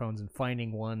microphones and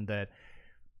finding one that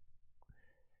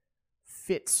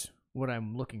fits what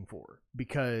I'm looking for,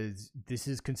 because this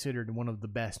is considered one of the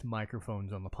best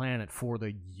microphones on the planet for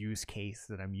the use case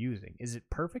that I'm using. Is it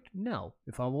perfect? No.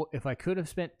 If I could have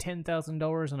spent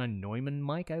 $10,000 on a Neumann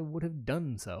mic, I would have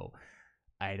done so.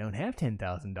 I don't have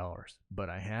 $10,000, but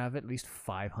I have at least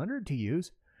 $500 to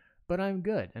use, but I'm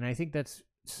good. And I think that's,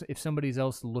 if somebody's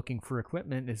else looking for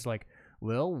equipment, it's like,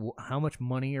 well, how much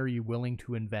money are you willing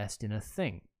to invest in a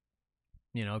thing?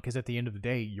 Because at the end of the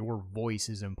day, your voice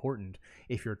is important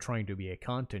if you're trying to be a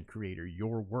content creator,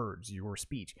 your words, your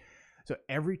speech. So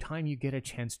every time you get a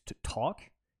chance to talk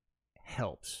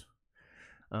helps.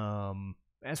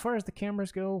 As far as the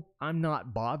cameras go, I'm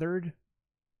not bothered,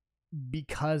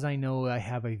 because I know I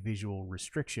have a visual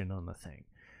restriction on the thing.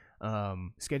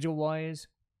 Schedule-wise,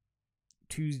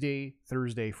 Tuesday,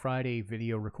 Thursday, Friday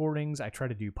video recordings. I try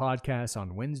to do podcasts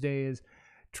on Wednesdays.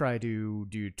 Try to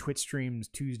do Twitch streams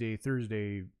Tuesday,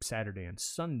 Thursday, Saturday, and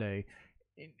Sunday.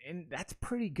 And that's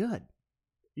pretty good.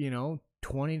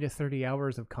 20 to 30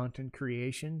 hours of content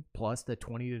creation plus the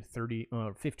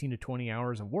 15 to 20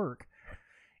 hours of work.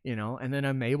 And then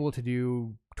I'm able to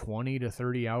do 20 to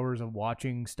 30 hours of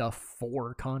watching stuff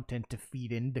for content to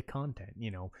feed into content.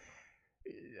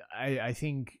 I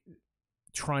think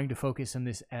trying to focus on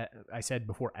this, I said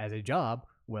before, as a job,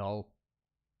 well,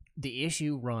 the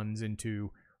issue runs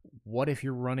into, what if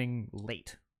you're running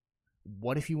late?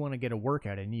 What if you want to get a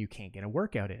workout in and you can't get a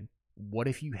workout in? What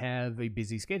if you have a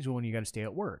busy schedule and you got to stay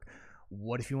at work?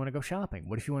 What if you want to go shopping?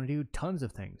 What if you want to do tons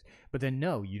of things? But then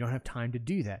no, you don't have time to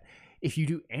do that. If you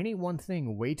do any one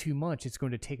thing way too much, it's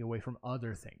going to take away from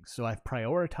other things. So I've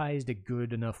prioritized a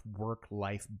good enough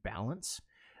work-life balance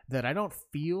that I don't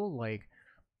feel like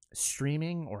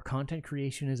streaming or content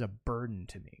creation is a burden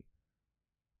to me.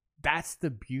 That's the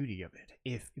beauty of it.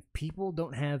 If people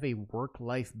don't have a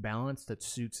work-life balance that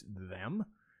suits them,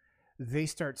 they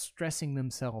start stressing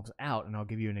themselves out. And I'll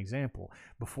give you an example.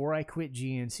 Before I quit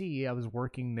GNC, I was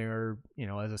working there,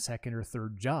 as a second or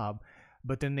third job,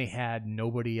 but then they had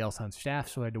nobody else on staff,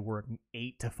 so I had to work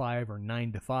 8 to 5 or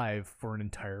 9 to 5 for an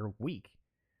entire week.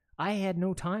 I had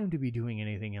no time to be doing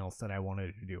anything else that I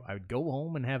wanted to do. I would go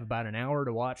home and have about an hour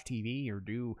to watch TV or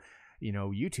do,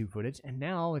 YouTube footage. And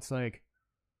now it's like,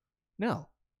 no,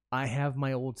 I have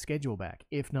my old schedule back,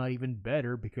 if not even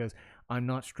better, because I'm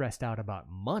not stressed out about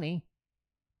money,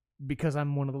 because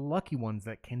I'm one of the lucky ones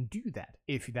that can do that.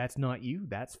 If that's not you,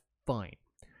 that's fine.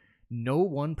 No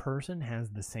one person has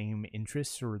the same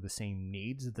interests or the same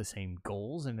needs, the same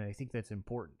goals, and I think that's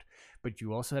important. But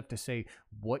you also have to say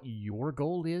what your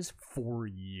goal is for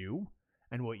you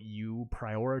and what you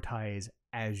prioritize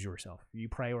as yourself. You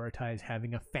prioritize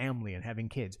having a family and having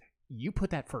kids. You put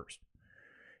that first.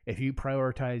 If you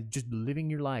prioritize just living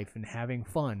your life and having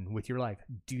fun with your life,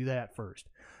 do that first.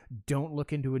 Don't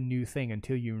look into a new thing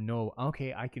until you know,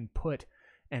 okay, I can put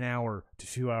an hour to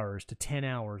 2 hours to 10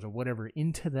 hours or whatever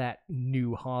into that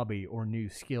new hobby or new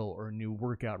skill or new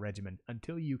workout regimen,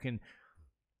 until you can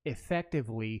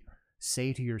effectively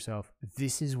say to yourself,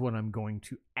 this is what I'm going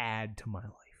to add to my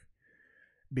life.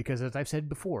 Because as I've said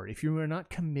before, if you are not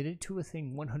committed to a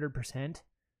thing 100%,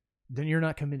 then you're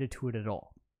not committed to it at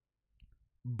all.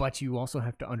 But you also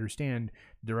have to understand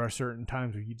there are certain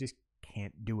times where you just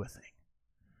can't do a thing.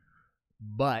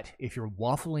 But if you're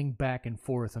waffling back and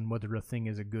forth on whether a thing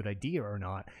is a good idea or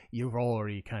not, you've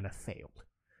already kind of failed.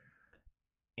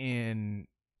 And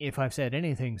if I've said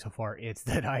anything so far, it's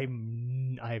that I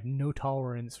have no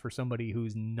tolerance for somebody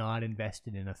who's not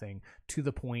invested in a thing to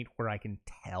the point where I can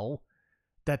tell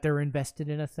that they're invested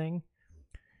in a thing.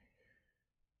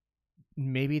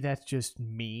 Maybe that's just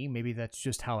me. Maybe that's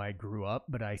just how I grew up.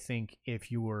 But I think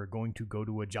if you are going to go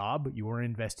to a job, you are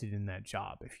invested in that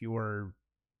job. If you are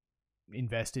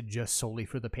invested just solely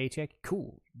for the paycheck,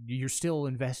 cool. You're still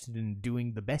invested in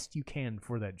doing the best you can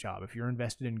for that job. If you're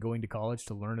invested in going to college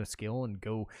to learn a skill and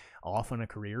go off on a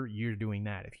career, you're doing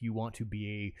that. If you want to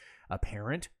be a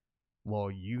parent,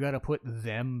 well, you got to put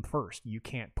them first. You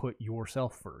can't put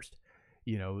yourself first.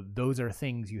 Those are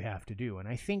things you have to do. And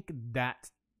I think that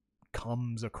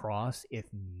comes across, if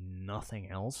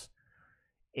nothing else,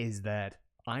 is that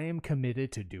I am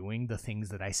committed to doing the things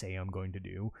that I say I'm going to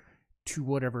do, to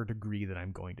whatever degree that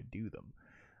I'm going to do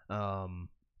them.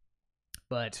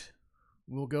 But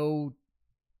we'll go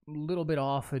a little bit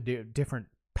off a different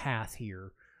path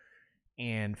here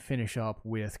and finish up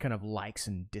with kind of likes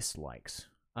and dislikes.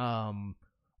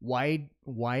 Why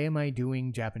am I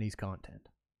doing Japanese content?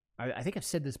 I think I've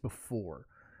said this before,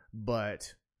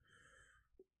 but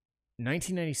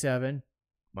 1997,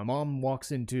 my mom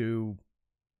walks into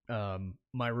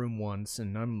my room once,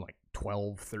 and I'm like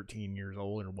 12, 13 years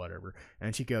old or whatever,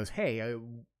 and she goes, hey,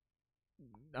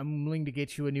 I'm willing to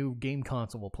get you a new game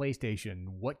console, a PlayStation.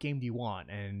 What game do you want?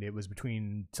 And it was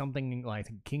between something like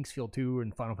Kingsfield 2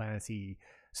 and Final Fantasy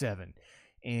 7.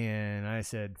 And I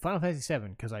said Final Fantasy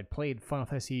 7 because I'd played Final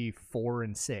Fantasy 4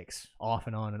 and 6 off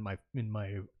and on in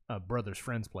my brother's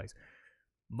friend's place.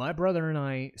 My brother and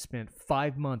I spent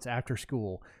 5 months after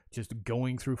school just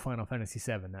going through Final Fantasy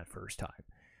 7 that first time.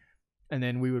 And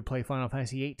then we would play Final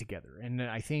Fantasy 8 together. And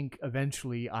I think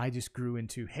eventually I just grew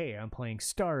into, hey, I'm playing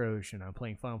Star Ocean. I'm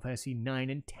playing Final Fantasy 9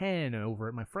 and 10 over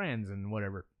at my friends and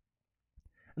whatever.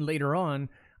 And later on,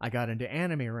 I got into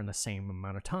anime around the same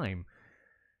amount of time.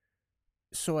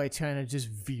 So I kind of just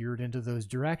veered into those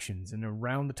directions. And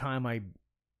around the time I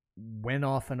went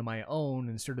off into my own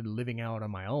and started living out on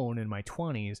my own in my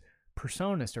 20s,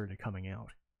 Persona started coming out.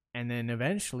 And then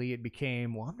eventually it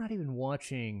became, well, I'm not even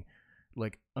watching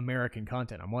like American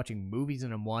content. I'm watching movies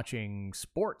and I'm watching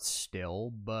sports still,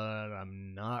 but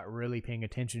I'm not really paying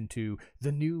attention to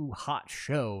the new hot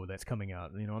show that's coming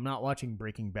out. I'm not watching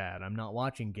Breaking Bad. I'm not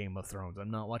watching Game of Thrones. I'm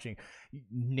not watching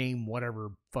name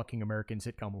whatever fucking American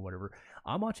sitcom or whatever.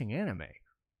 I'm watching anime,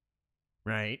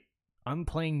 right? I'm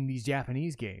playing these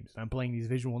Japanese games. I'm playing these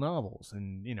visual novels.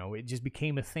 And, it just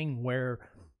became a thing where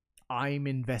I'm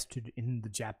invested in the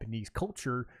Japanese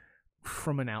culture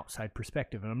from an outside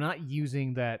perspective. And I'm not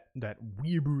using that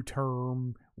weeaboo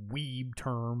term, weeb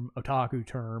term, otaku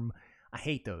term. I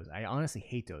hate those. I honestly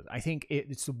hate those. I think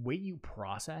it's the way you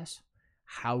process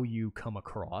how you come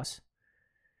across.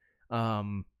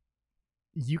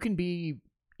 You can be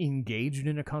engaged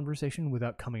in a conversation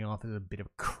without coming off as a bit of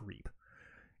a creep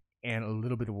and a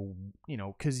little bit of a,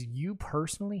 because you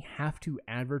personally have to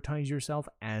advertise yourself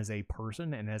as a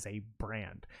person and as a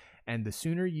brand. And the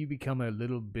sooner you become a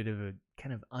little bit of a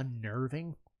kind of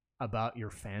unnerving about your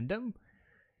fandom,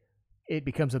 it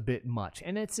becomes a bit much.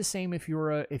 And it's the same if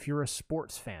you're a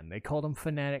sports fan. They call them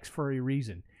fanatics for a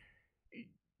reason.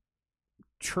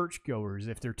 Churchgoers,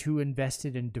 if they're too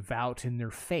invested and devout in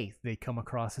their faith, they come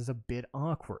across as a bit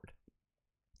awkward.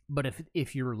 But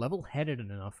if you're level-headed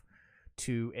enough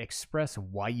to express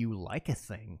why you like a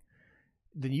thing,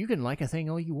 then you can like a thing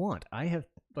all you want. I have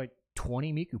like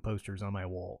 20 Miku posters on my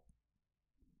wall.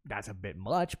 That's a bit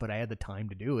much, but I had the time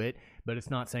to do it. But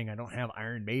it's not saying I don't have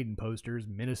Iron Maiden posters,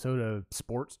 Minnesota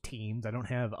sports teams. I don't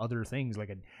have other things.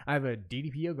 I have a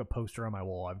DDP Yoga poster on my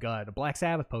wall. I've got a Black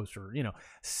Sabbath poster,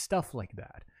 stuff like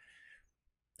that.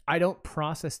 I don't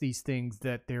process these things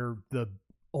that they're the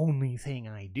only thing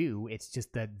I do. It's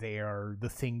just that they are the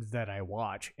things that I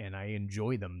watch and I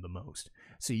enjoy them the most.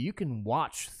 So you can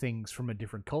watch things from a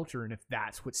different culture, and if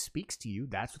that's what speaks to you,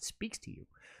 that's what speaks to you.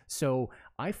 So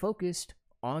I focused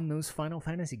on those Final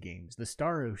Fantasy games, the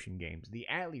Star Ocean games, the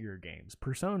Atelier games,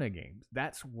 Persona games.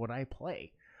 That's what I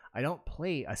play. I don't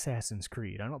play Assassin's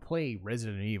Creed. I don't play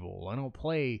Resident Evil. I don't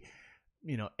play,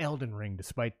 Elden Ring,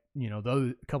 despite,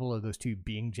 those a couple of those two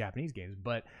being Japanese games.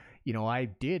 But, I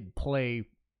did play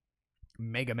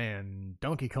Mega Man,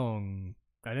 Donkey Kong.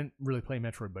 I didn't really play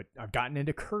Metroid, but I've gotten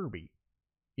into Kirby,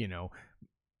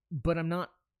 But I'm not.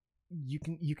 You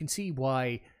can see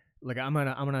why. Like, I'm on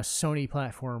a Sony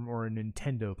platform or a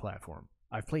Nintendo platform.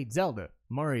 I've played Zelda,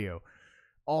 Mario,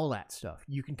 all that stuff.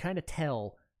 You can kind of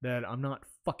tell that I'm not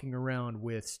fucking around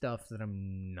with stuff that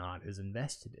I'm not as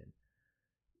invested in.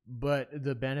 But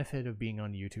the benefit of being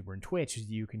on YouTube or Twitch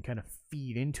is you can kind of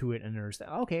feed into it and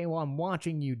understand, okay, well, I'm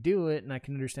watching you do it, and I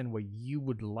can understand why you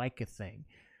would like a thing.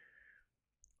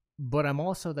 But I'm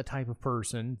also the type of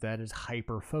person that is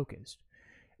hyper-focused.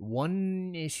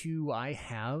 One issue I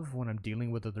have when I'm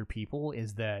dealing with other people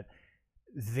is that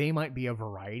they might be a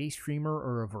variety streamer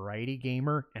or a variety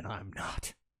gamer, and I'm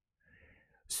not.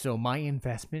 So my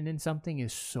investment in something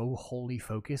is so wholly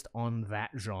focused on that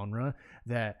genre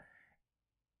that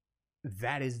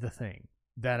is the thing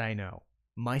that I know.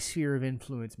 My sphere of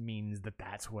influence means that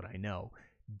that's what I know.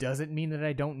 Doesn't mean that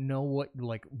I don't know what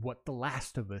The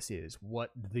Last of Us is, what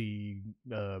the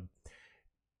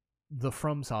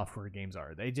From Software games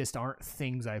are. They just aren't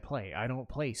things I play. I don't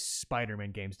play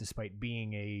Spider-Man games despite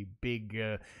being a big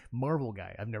Marvel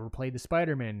guy. I've never played the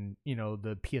Spider-Man,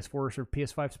 the PS4 or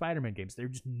PS5 Spider-Man games. They're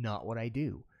just not what I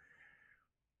do.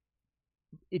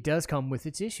 It does come with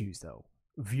its issues, though.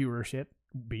 Viewership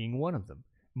being one of them.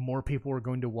 More people are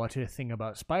going to watch a thing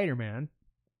about Spider-Man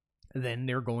than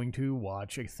they're going to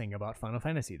watch a thing about Final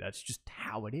Fantasy. That's just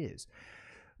how it is.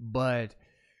 But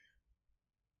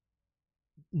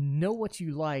know what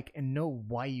you like and know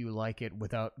why you like it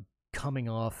without coming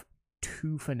off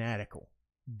too fanatical.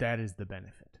 That is the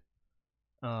benefit.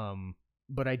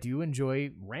 But I do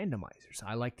enjoy randomizers.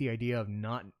 I like the idea of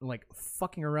not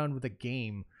fucking around with a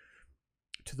game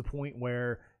to the point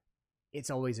where it's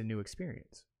always a new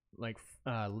experience. Like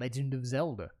Legend of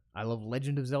Zelda. I love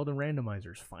Legend of Zelda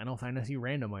randomizers, Final Fantasy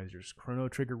randomizers, Chrono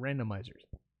Trigger randomizers,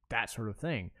 that sort of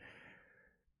thing.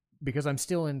 Because I'm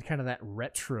still in kind of that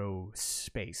retro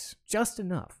space, just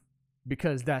enough.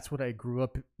 Because that's what I grew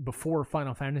up before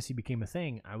Final Fantasy became a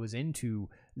thing. I was into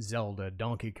Zelda,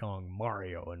 Donkey Kong,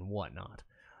 Mario, and whatnot.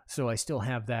 So I still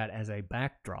have that as a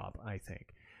backdrop, I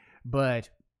think. But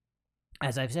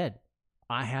as I've said,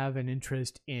 I have an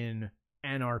interest in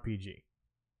an RPG.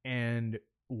 And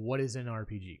what is an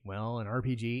RPG? Well, an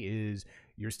RPG is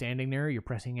you're standing there, you're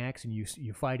pressing X, and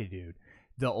you fight a dude.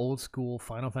 The old school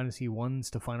Final Fantasy 1s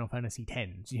to Final Fantasy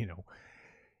 10s,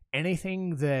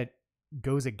 Anything that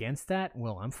goes against that,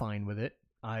 well, I'm fine with it.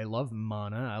 I love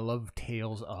Mana. I love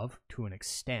Tales of, to an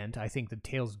extent. I think the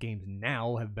Tales games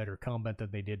now have better combat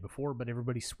than they did before, but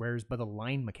everybody swears by the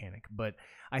line mechanic. But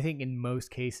I think in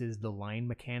most cases, the line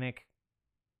mechanic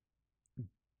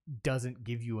doesn't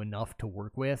give you enough to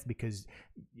work with because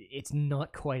it's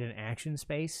not quite an action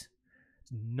space.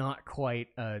 It's not quite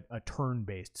a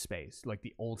turn-based space like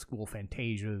the old school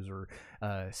Fantasias or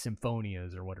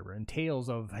Symphonias or whatever. And Tales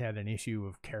of had an issue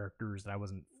of characters that I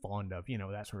wasn't fond of,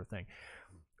 that sort of thing.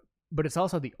 But it's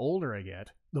also the older I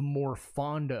get, the more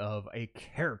fond of a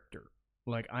character.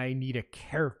 Like, I need a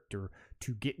character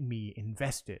to get me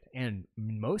invested. And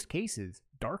in most cases,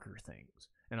 darker things.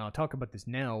 And I'll talk about this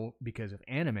now because of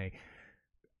anime.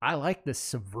 I like the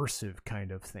subversive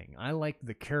kind of thing. I like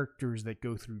the characters that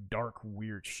go through dark,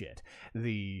 weird shit.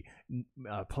 The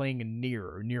playing a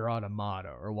Nier Automata,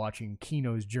 or watching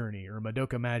Kino's Journey, or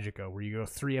Madoka Magica, where you go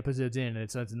 3 episodes in and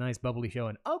it's a nice bubbly show,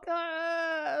 and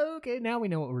okay, now we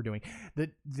know what we're doing.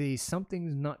 The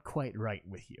something's not quite right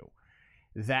with you.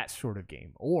 That sort of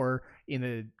game. Or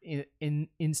in an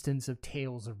instance of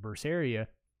Tales of Berseria,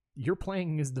 you're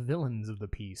playing as the villains of the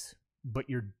piece, but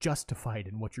you're justified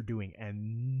in what you're doing,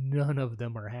 and none of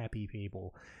them are happy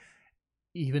people,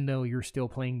 even though you're still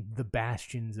playing the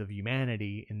bastions of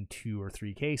humanity in 2 or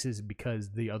 3 cases,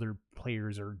 because the other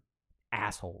players are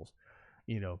assholes,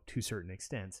 to certain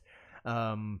extents.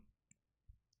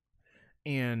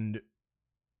 And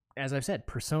as I've said,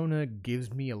 Persona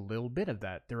gives me a little bit of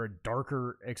that. They're a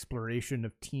darker exploration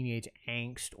of teenage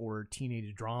angst or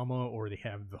teenage drama, or they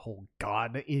have the whole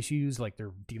god issues, like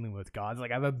they're dealing with gods.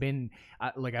 Like I'm a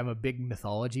big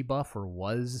mythology buff, or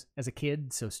was as a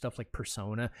kid, so stuff like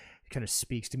Persona kind of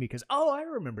speaks to me because, oh, I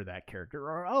remember that character,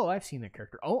 or oh, I've seen that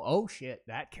character. Oh shit,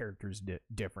 that character's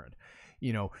different.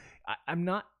 I'm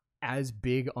not as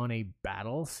big on a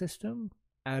battle system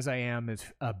as I am as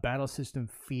a battle system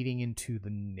feeding into the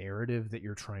narrative that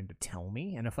you're trying to tell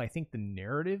me. And if I think the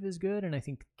narrative is good, and I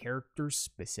think the characters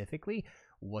specifically,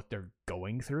 what they're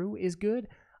going through is good,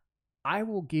 I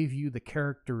will give you the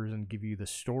characters and give you the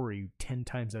story 10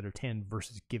 times out of 10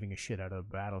 versus giving a shit out of a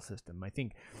battle system. I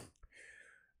think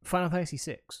Final Fantasy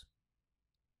VI,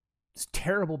 it's a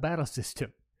terrible battle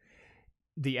system.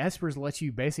 The Espers let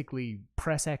you basically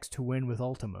press X to win with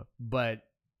Ultima, but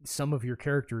some of your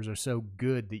characters are so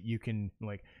good that you can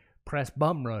like press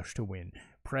Bum Rush to win,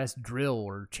 press Drill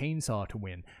or Chainsaw to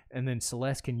win, and then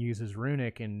Celeste can use his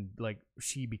runic and like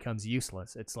she becomes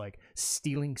useless. It's like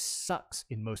stealing sucks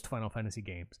in most Final Fantasy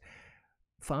games.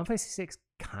 Final Fantasy VI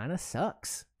kind of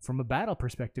sucks from a battle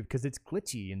perspective because it's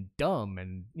glitchy and dumb,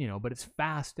 and but it's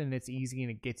fast and it's easy and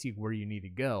it gets you where you need to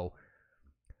go.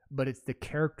 But it's the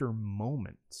character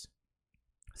moments.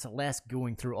 Celeste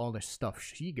going through all the stuff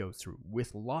she goes through,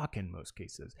 with Locke in most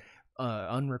cases,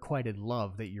 unrequited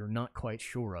love that you're not quite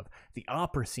sure of, the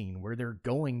opera scene where they're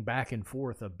going back and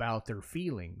forth about their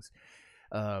feelings,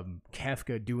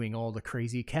 Kefka doing all the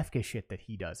crazy Kefka shit that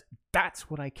he does. That's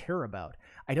what I care about.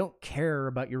 I don't care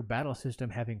about your battle system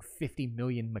having 50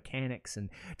 million mechanics and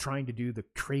trying to do the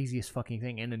craziest fucking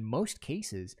thing, and in most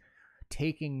cases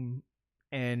taking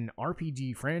an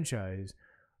RPG franchise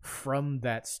from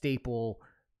that staple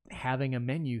having a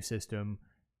menu system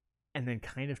and then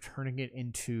kind of turning it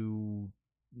into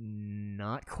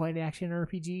not quite action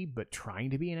RPG, but trying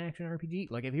to be an action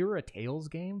RPG. Like if you were a Tales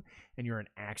game and you're an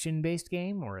action-based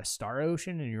game, or a Star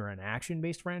Ocean and you're an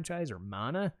action-based franchise, or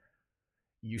Mana,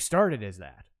 you started as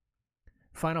that.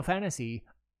 Final Fantasy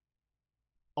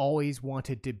always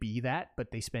wanted to be that, but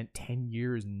they spent 10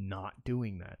 years not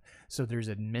doing that. So there's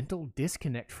a mental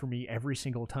disconnect for me every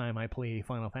single time I play a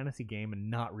Final Fantasy game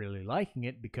and not really liking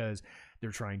it, because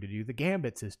they're trying to do the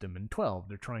Gambit system in 12.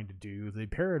 They're trying to do the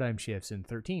paradigm shifts in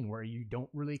 13, where you don't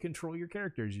really control your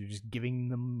characters. You're just giving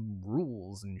them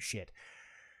rules and shit,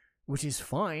 which is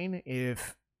fine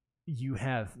if you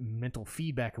have mental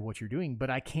feedback of what you're doing, but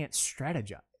I can't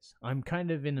strategize. I'm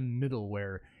kind of in the middle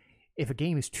where if a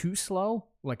game is too slow,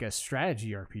 like a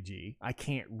strategy RPG, I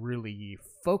can't really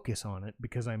focus on it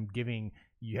because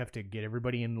you have to get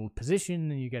everybody in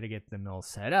position and you got to get them all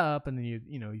set up, and then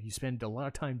you spend a lot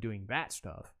of time doing that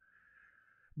stuff.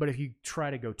 But if you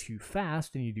try to go too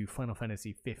fast and you do Final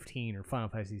Fantasy 15 or Final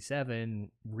Fantasy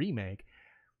 7 remake,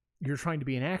 you're trying to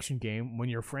be an action game when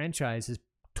your franchise has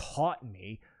taught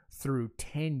me through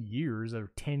 10 years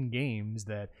or 10 games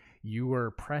that you are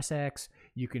press X,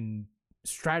 you can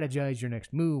strategize your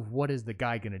next move. What is the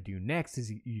guy going to do next?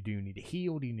 You do need to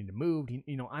heal? Do you need to move?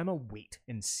 I'm a wait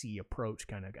and see approach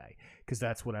kind of guy, because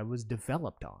that's what I was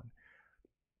developed on.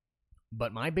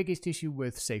 But my biggest issue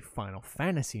with, say, Final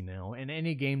Fantasy now, and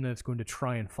any game that's going to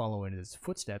try and follow in his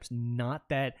footsteps, not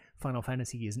that Final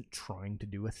Fantasy isn't trying to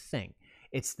do a thing.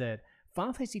 It's that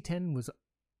Final Fantasy X was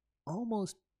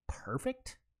almost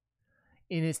perfect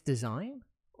in its design.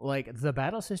 Like, the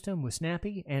battle system was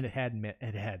snappy, and it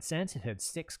had sense. It had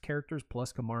 6 characters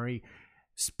plus Kamari,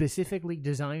 specifically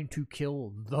designed to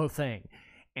kill the thing.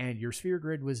 And your sphere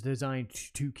grid was designed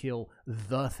to kill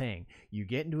the thing. You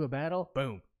get into a battle,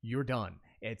 boom, you're done.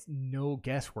 It's no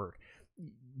guesswork.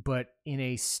 But in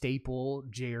a staple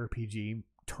JRPG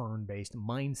turn-based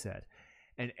mindset.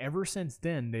 And ever since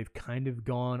then, they've kind of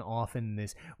gone off in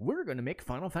this, we're going to make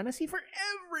Final Fantasy for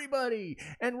everybody,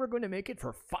 and we're going to make it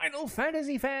for Final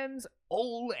Fantasy fans,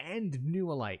 old and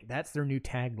new alike. That's their new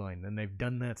tagline, and they've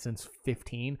done that since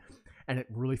 15. and it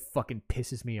really fucking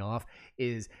pisses me off,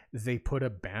 is they put a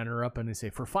banner up and they say,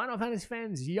 for Final Fantasy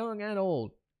fans, young and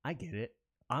old. I get it.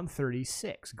 I'm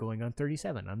 36, going on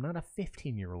 37. I'm not a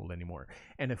 15-year-old anymore.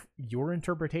 And if your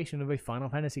interpretation of a Final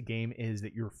Fantasy game is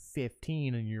that you're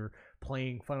 15 and you're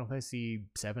playing Final Fantasy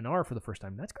 7R for the first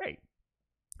time, that's great.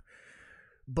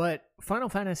 But Final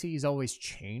Fantasy has always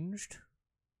changed.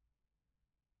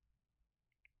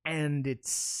 And it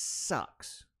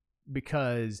sucks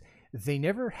because they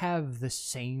never have the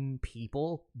same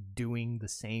people doing the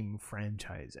same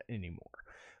franchise anymore.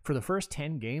 For the first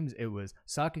 10 games, it was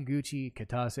Sakaguchi,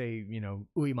 Katase,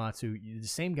 Uematsu, the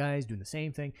same guys doing the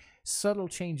same thing. Subtle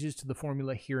changes to the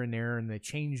formula here and there, and they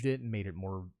changed it and made it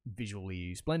more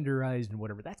visually splendorized and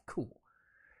whatever. That's cool.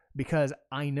 Because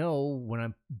I know when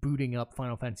I'm booting up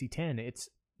Final Fantasy X, it's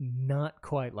not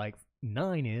quite like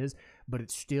 9 is, but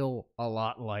it's still a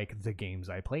lot like the games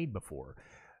I played before.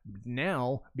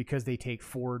 Now, because they take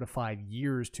 4 to 5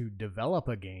 years to develop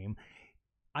a game,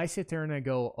 I sit there and I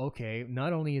go, okay,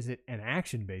 not only is it an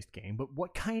action-based game, but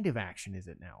what kind of action is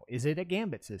it now? Is it a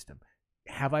gambit system?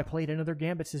 Have I played another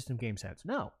gambit system game since?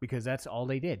 No, because that's all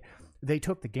they did. They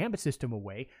took the gambit system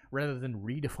away rather than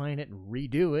redefine it and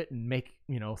redo it and make,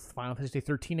 Final Fantasy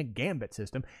 13 a gambit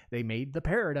system. They made the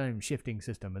paradigm shifting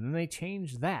system, and then they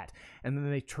changed that. And then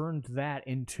they turned that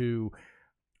into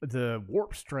the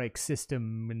Warp Strike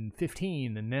system in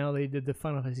 15, and now they did the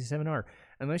Final Fantasy 7R.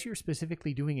 Unless you're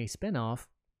specifically doing a spin-off,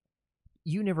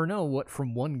 you never know what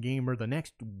from one game or the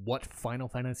next what Final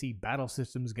Fantasy battle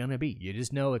system's gonna be. You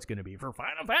just know it's gonna be for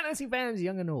Final Fantasy fans,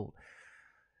 young and old.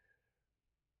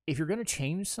 If you're gonna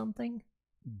change something,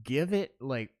 give it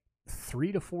like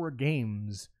 3 to 4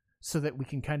 games so that we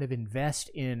can kind of invest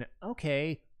in,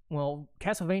 okay, well,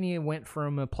 Castlevania went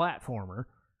from a platformer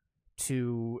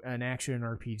to an action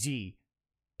RPG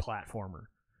platformer,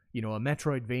 a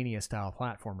Metroidvania style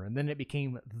platformer, and then it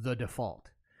became the default.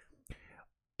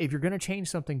 If you're going to change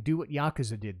something, do what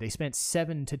Yakuza did. They spent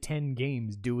 7 to 10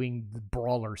 games doing the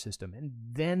brawler system, and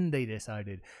then they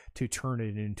decided to turn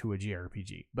it into a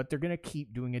JRPG. But they're going to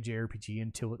keep doing a JRPG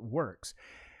until it works.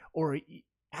 Or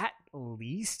at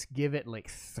least give it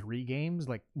like 3 games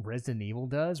like Resident Evil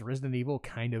does. Resident Evil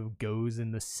kind of goes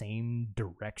in the same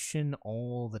direction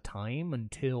all the time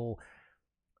until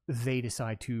they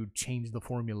decide to change the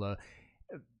formula.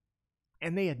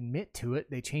 And they admit to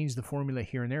it. They change the formula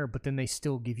here and there, but then they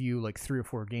still give you like 3 or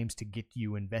 4 games to get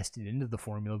you invested into the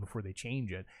formula before they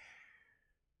change it.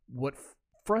 What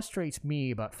frustrates me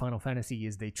about Final Fantasy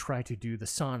is they try to do the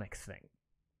Sonic thing.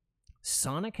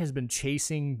 Sonic has been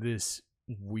chasing this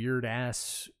weird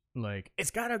ass, like, it's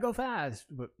gotta go fast.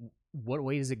 But what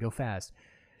way does it go fast?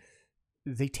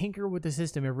 They tinker with the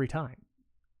system every time.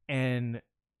 And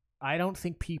I don't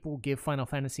think people give Final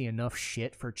Fantasy enough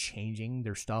shit for changing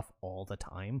their stuff all the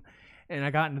time. And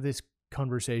I got into this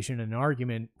conversation, an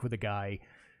argument with a guy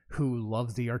who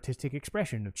loves the artistic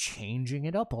expression of changing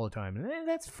it up all the time. And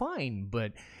that's fine,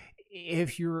 but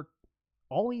if you're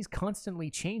always constantly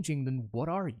changing, then what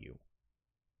are you?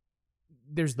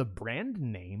 There's the brand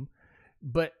name,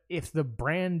 but if the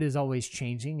brand is always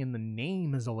changing and the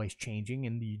name is always changing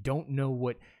and you don't know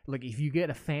what, like if you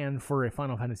get a fan for a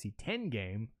Final Fantasy X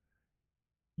game,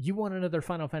 you want another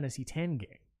Final Fantasy X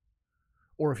game.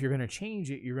 Or if you're going to change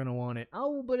it, you're going to want it,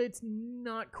 oh, but it's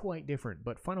not quite different.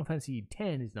 But Final Fantasy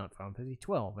X is not Final Fantasy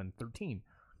 12 and 13.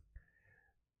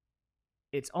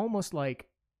 It's almost like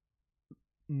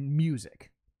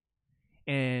music.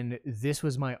 And this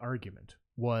was my argument,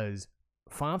 was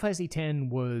Final Fantasy X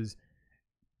was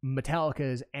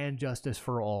Metallica's And Justice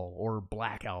for All or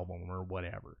Black Album or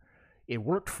whatever. It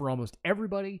worked for almost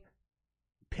everybody.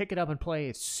 Pick it up and play.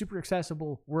 It's super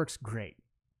accessible. Works great.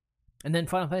 And then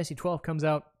Final Fantasy 12 comes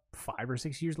out 5 or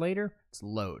 6 years later. It's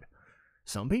Load.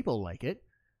 Some people like it.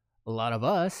 A lot of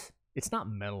us, it's not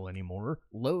metal anymore.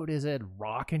 Load is a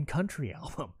rock and country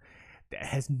album that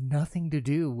has nothing to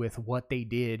do with what they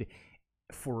did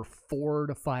for 4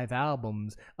 to 5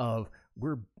 albums of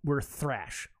we're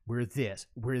thrash, we're this,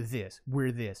 we're this,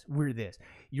 we're this, we're this.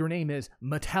 Your name is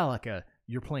Metallica.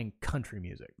 You're playing country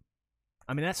music.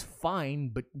 I mean, that's fine,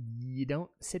 but you don't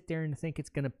sit there and think it's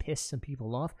going to piss some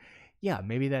people off. Yeah,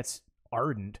 maybe that's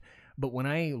ardent, but when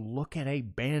I look at a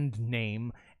band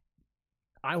name,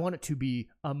 I want it to be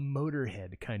a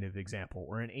Motorhead kind of example,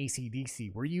 or an AC/DC,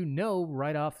 where you know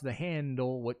right off the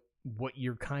handle what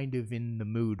you're kind of in the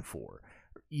mood for.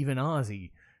 Even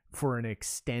Ozzy, for an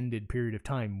extended period of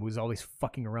time, was always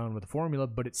fucking around with the formula,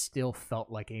 but it still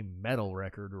felt like a metal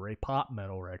record or a pop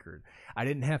metal record. I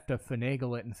didn't have to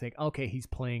finagle it and think, okay, he's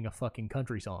playing a fucking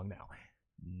country song now.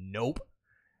 Nope.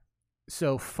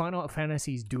 So Final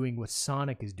Fantasy's doing what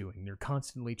Sonic is doing. They're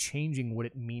constantly changing what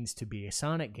it means to be a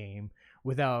Sonic game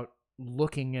without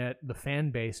looking at the fan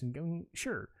base and going,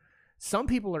 sure. Some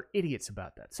people are idiots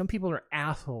about that. Some people are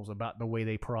assholes about the way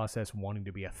they process wanting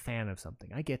to be a fan of something.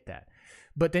 I get that.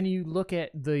 But then you look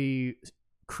at the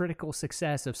critical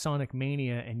success of Sonic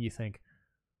Mania and you think,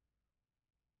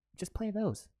 just play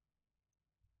those.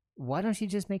 Why don't you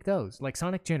just make those? Like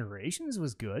Sonic Generations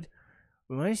was good.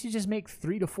 Why don't you just make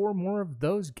 3 to 4 more of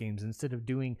those games instead of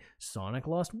doing Sonic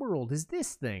Lost World is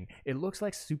this thing? It looks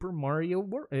like Super Mario.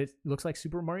 It looks like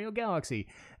Super Mario Galaxy.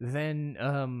 Then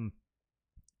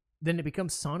it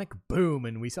becomes Sonic Boom,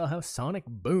 and we saw how Sonic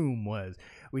Boom was.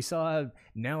 We saw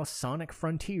now Sonic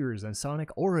Frontiers and Sonic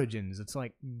Origins. It's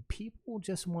like people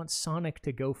just want Sonic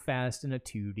to go fast in a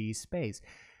 2D space.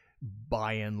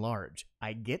 By and large,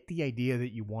 I get the idea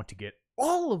that you want to get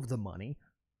all of the money.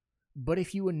 But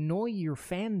if you annoy your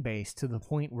fan base to the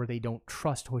point where they don't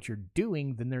trust what you're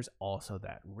doing, then there's also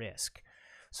that risk.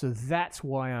 So that's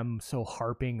why I'm so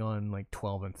harping on like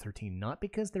 12 and 13. Not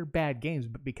because they're bad games,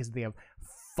 but because they have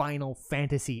Final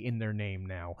Fantasy in their name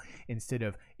now. Instead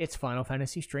of, it's Final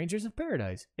Fantasy Strangers of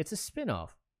Paradise. It's a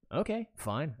spin-off. Okay,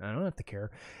 fine. I don't have to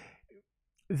care.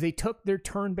 They took their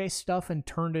turn-based stuff and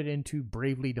turned it into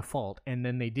Bravely Default. And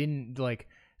then they didn't like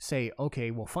say,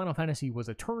 okay, well, Final Fantasy was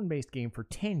a turn-based game for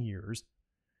 10 years,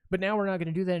 but now we're not going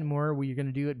to do that anymore. We're going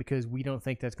to do it because we don't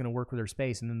think that's going to work with our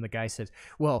space. And then the guy says,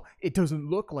 well, it doesn't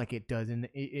look like it does, and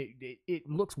it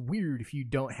looks weird if you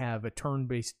don't have a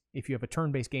turn-based, if you have a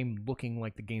turn-based game looking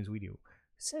like the games we do.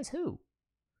 Says who?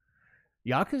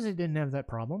 Yakuza didn't have that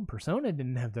problem. Persona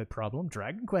didn't have that problem.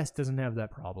 Dragon Quest doesn't have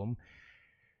that problem.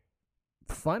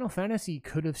 Final Fantasy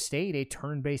could have stayed a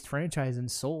turn-based franchise and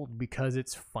sold because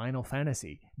it's Final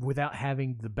Fantasy without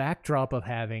having the backdrop of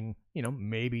having, you know,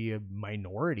 maybe a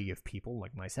minority of people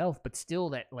like myself, but still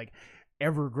that like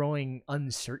ever-growing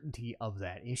uncertainty of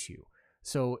that issue.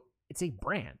 So it's a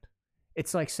brand.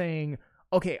 It's like saying,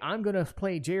 okay, I'm going to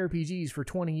play JRPGs for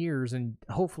 20 years and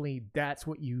hopefully that's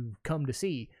what you come to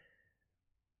see.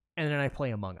 And then I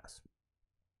play Among Us.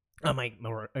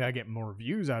 I get more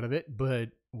views out of it, but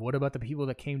what about the people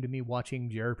that came to me watching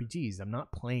JRPGs? I'm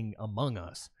not playing Among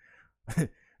Us.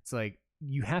 It's like,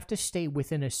 you have to stay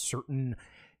within a certain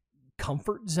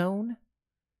comfort zone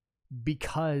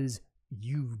because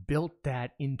you've built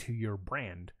that into your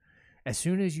brand. As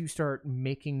soon as you start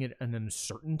making it an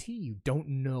uncertainty, you don't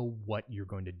know what you're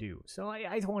going to do. So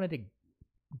I wanted to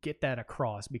get that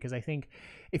across because I think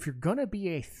if you're going to be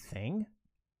a thing,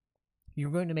 you're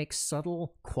going to make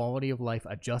subtle quality of life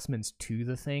adjustments to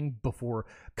the thing before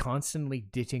constantly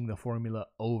ditching the formula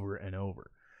over and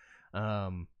over.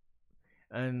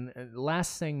 And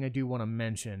last thing I do want to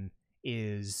mention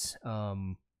is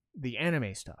the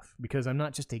anime stuff, because I'm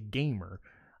not just a gamer.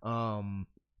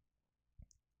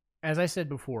 As I said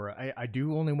before, I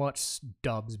do only watch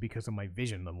dubs because of my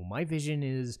vision level. My vision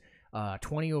is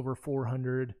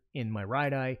 20/400 in my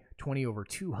right eye,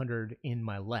 20/200 in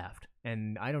my left.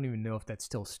 And I don't even know if that's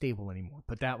still stable anymore,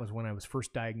 but that was when I was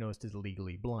first diagnosed as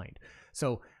legally blind.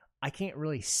 So I can't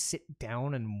really sit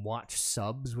down and watch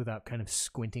subs without kind of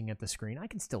squinting at the screen. I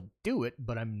can still do it,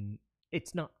 but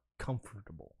it's not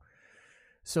comfortable.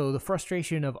 So the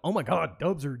frustration of, oh my god,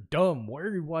 dubs are dumb. Why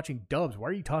are you watching dubs? Why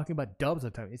are you talking about dubs all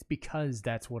the time? It's because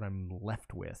that's what I'm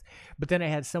left with. But then I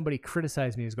had somebody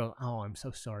criticize me and go, oh, I'm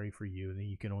so sorry for you that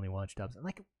you can only watch dubs. I'm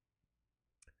like,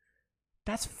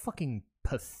 that's fucking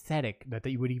pathetic that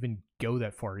they would even go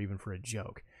that far, even for a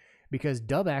joke. Because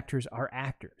dub actors are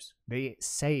actors. They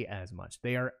say as much.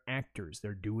 They are actors.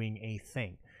 They're doing a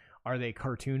thing. Are they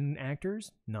cartoon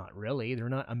actors? Not really. They're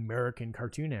not American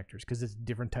cartoon actors because it's a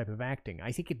different type of acting.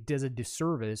 I think it does a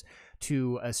disservice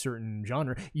to a certain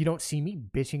genre. You don't see me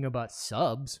bitching about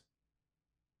subs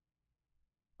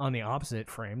on the opposite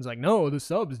frames. Like, no, the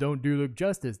subs don't do the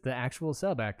justice, the actual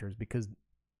sub actors, because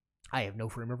I have no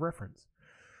frame of reference.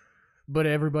 But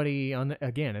everybody,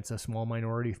 again, it's a small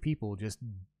minority of people just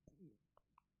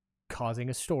causing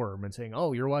a storm and saying,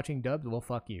 oh, you're watching dubbed? Well,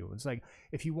 fuck you. It's like,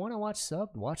 if you want to watch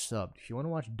subbed, watch subbed. If you want to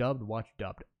watch dubbed, watch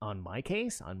dubbed. On my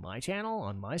case, on my channel,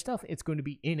 on my stuff, it's going to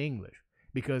be in English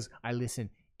because I listen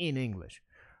in English.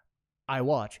 I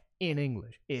watch in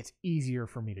English. It's easier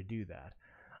for me to do that.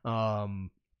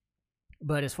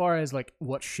 But as far as like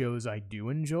what shows I do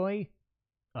enjoy,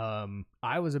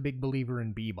 I was a big believer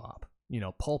in Bebop. You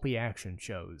know, pulpy action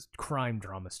shows, crime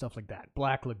drama, stuff like that.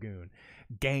 Black Lagoon,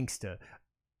 Gangsta,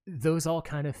 those all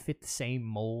kind of fit the same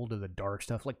mold of the dark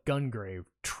stuff, like Gungrave,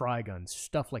 Trigun,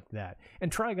 stuff like that.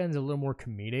 And Trigun's a little more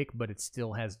comedic, but it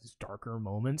still has darker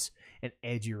moments and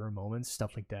edgier moments,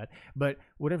 stuff like that. But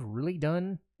what I've really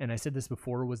done, and I said this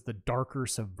before, was the darker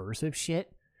subversive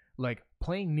shit. Like,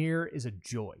 playing Nier is a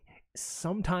joy.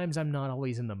 Sometimes I'm not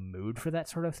always in the mood for that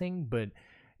sort of thing, but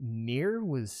Nier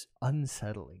was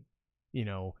unsettling. You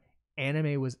know,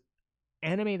 anime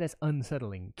that's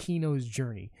unsettling. Kino's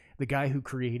Journey. The guy who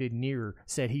created Nier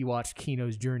said he watched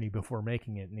Kino's Journey before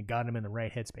making it, and it got him in the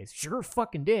right headspace. Sure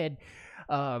fucking did.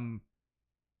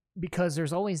 Because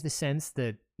there's always the sense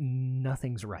that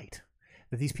nothing's right.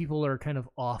 That these people are kind of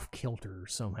off kilter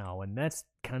somehow, and that's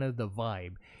kind of the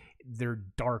vibe. They're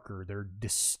darker, they're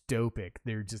dystopic,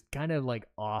 they're just kind of like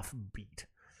offbeat.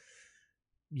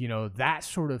 You know, that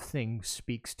sort of thing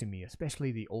speaks to me,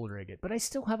 especially the older I get. But I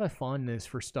still have a fondness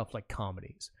for stuff like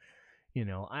comedies. You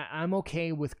know, I'm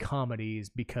okay with comedies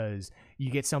because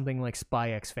you get something like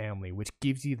Spy X Family, which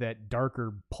gives you that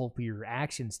darker, pulpier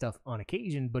action stuff on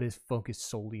occasion, but is focused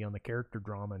solely on the character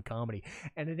drama and comedy.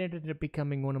 And it ended up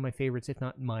becoming one of my favorites, if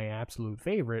not my absolute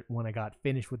favorite, when I got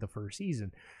finished with the first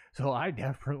season. So I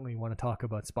definitely want to talk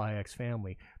about Spy X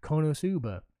Family.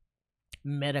 Konosuba,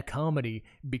 meta comedy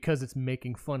because it's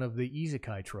making fun of the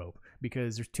isekai trope,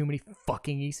 because there's too many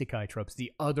fucking isekai tropes,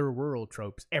 the other world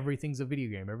tropes. Everything's a video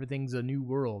game, everything's a new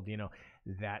world, you know.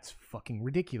 That's fucking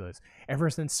ridiculous. Ever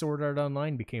since Sword Art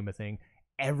Online became a thing,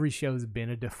 every show's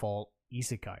been a default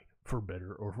isekai, for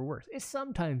better or for worse.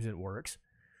 Sometimes it works,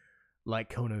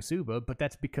 like Konosuba, but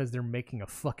that's because they're making a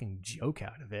fucking joke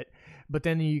out of it. But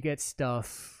then you get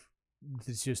stuff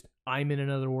it's just, I'm in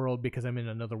another world because I'm in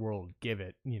another world. Give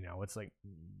it, you know. It's like,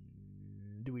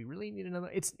 do we really need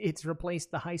another? It's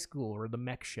replaced the high school or the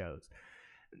mech shows.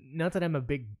 Not that I'm a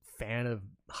big fan of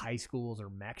high schools or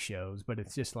mech shows, but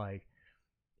it's just like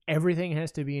everything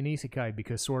has to be an isekai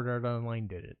because Sword Art Online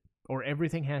did it, or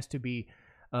everything has to be.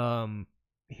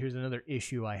 Here's another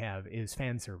issue I have is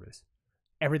fan service.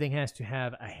 Everything has to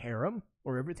have a harem,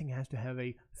 or everything has to have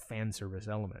a fan service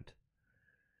element.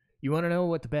 You want to know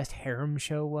what the best harem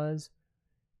show was?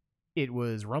 It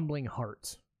was Rumbling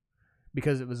Hearts,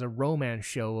 because it was a romance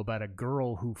show about a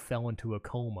girl who fell into a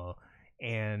coma,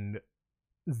 and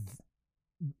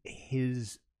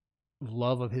his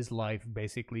love of his life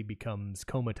basically becomes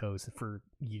comatose for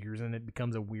years, and it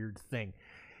becomes a weird thing.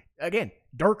 Again,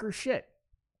 darker shit.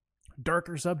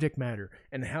 Darker subject matter,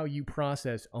 and how you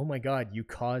process, oh my god, you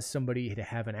caused somebody to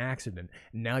have an accident.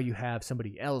 Now you have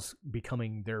somebody else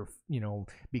becoming their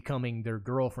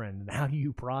girlfriend, and how do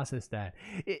you process that?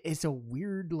 It's a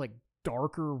weird, like,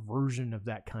 darker version of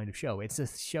that kind of show. It's a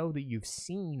show that you've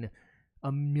seen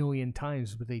a million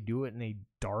times, but they do it in a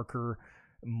darker,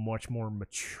 much more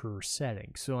mature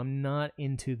setting. So I'm not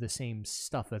into the same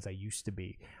stuff as I used to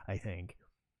be, I think.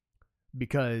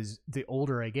 Because the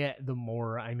older I get, the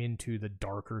more I'm into the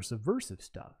darker subversive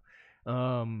stuff.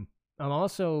 I'm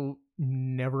also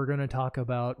never going to talk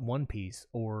about One Piece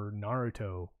or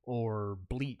Naruto or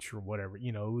Bleach or whatever,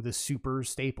 you know, the super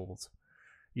staples,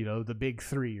 you know, the big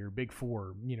three or big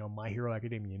four, you know, My Hero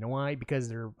Academia. You know why? Because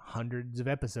there are hundreds of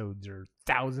episodes or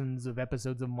thousands of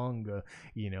episodes of manga,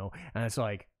 you know, and it's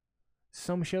like,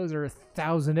 some shows are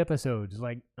 1,000 episodes.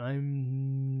 Like,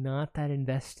 I'm not that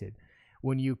invested.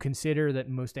 When you consider that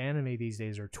most anime these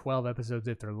days are 12 episodes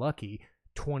if they're lucky,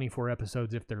 24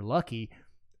 episodes if they're lucky,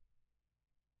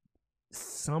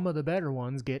 some of the better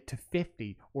ones get to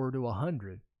 50 or to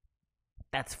 100.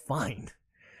 That's fine.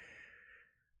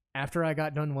 After I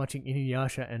got done watching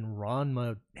Inuyasha and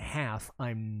Ranma half,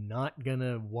 I'm not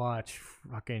gonna watch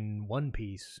fucking One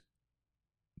Piece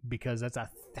because that's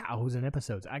 1,000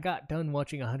 episodes. I got done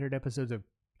watching 100 episodes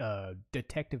of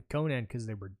Detective Conan because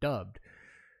they were dubbed.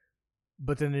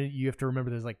 But then you have to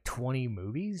remember there's like 20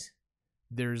 movies.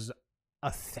 There's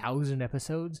 1,000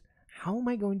 episodes. How am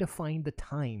I going to find the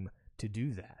time to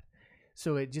do that?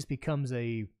 So it just becomes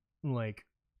a, like,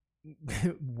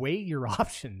 weigh your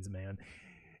options, man.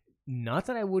 Not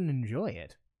that I wouldn't enjoy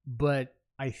it, but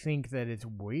I think that it's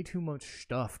way too much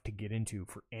stuff to get into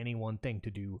for any one thing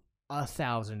to do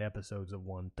 1,000 episodes of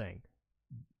one thing.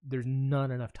 There's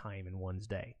not enough time in one's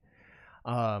day.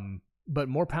 But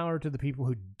more power to the people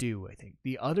who do, I think.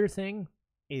 The other thing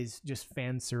is just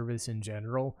fan service in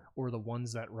general, or the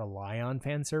ones that rely on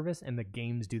fan service, and the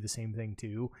games do the same thing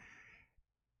too.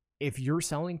 If your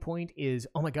selling point is,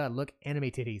 oh my god, look, anime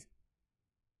titties,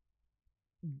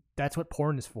 that's what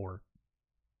porn is for.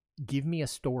 Give me a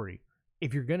story.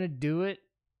 If you're going to do it,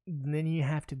 then you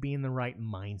have to be in the right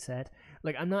mindset.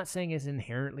 Like, I'm not saying it's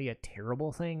inherently a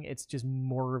terrible thing. It's just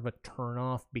more of a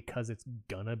turnoff because it's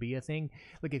gonna be a thing.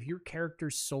 Like, if your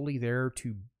character's solely there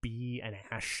to be an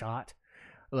ass shot,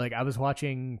 like, I was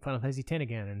watching Final Fantasy X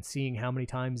again and seeing how many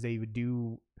times they would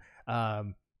do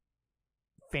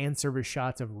fan service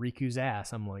shots of Riku's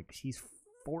ass. I'm like, she's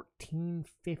 14,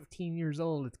 15 years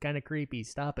old. It's kind of creepy.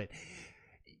 Stop it.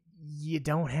 You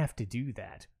don't have to do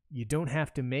that. You don't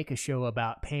have to make a show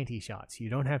about panty shots. You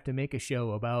don't have to make a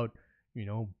show about,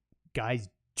 guys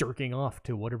jerking off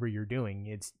to whatever you're doing.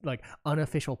 It's like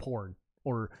unofficial porn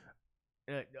or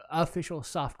official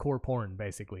softcore porn,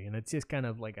 basically. And it's just kind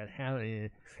of like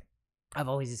I've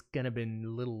always just kind of been a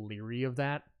little leery of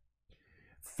that.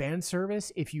 Fan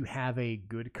service, if you have a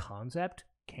good concept,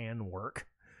 can work.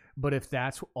 But if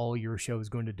that's all your show is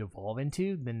going to devolve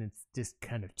into, then it's just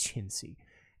kind of chintzy.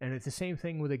 And it's the same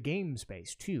thing with a game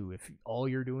space, too. If all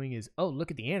you're doing is, oh, look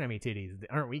at the anime titties.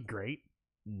 Aren't we great?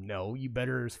 No, you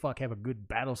better as fuck have a good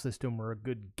battle system or a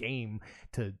good game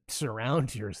to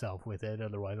surround yourself with it.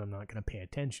 Otherwise, I'm not going to pay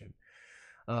attention.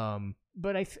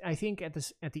 But I think at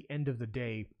the end of the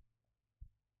day,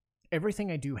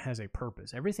 everything I do has a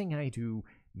purpose. Everything I do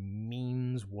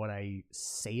means what I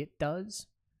say it does.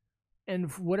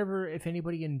 And whatever, if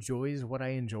anybody enjoys what I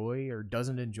enjoy or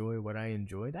doesn't enjoy what I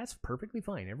enjoy, that's perfectly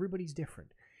fine. Everybody's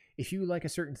different. If you like a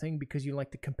certain thing because you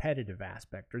like the competitive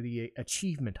aspect or the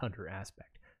achievement hunter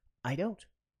aspect, I don't.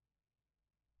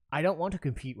 I don't want to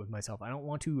compete with myself. I don't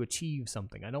want to achieve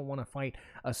something. I don't want to fight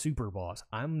a super boss.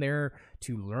 I'm there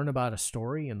to learn about a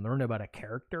story and learn about a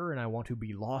character, and I want to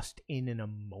be lost in a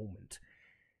moment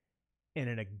and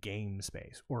in a game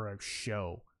space or a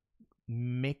show.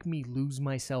 Make me lose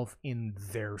myself in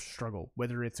their struggle,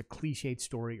 whether it's a cliched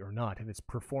story or not. If it's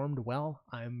performed well,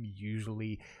 I'm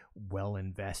usually well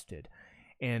invested.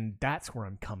 And that's where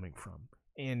I'm coming from.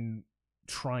 In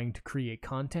trying to create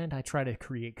content, I try to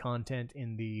create content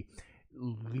in the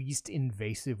least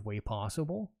invasive way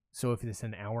possible. So if it's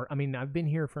an hour, I've been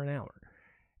here for an hour.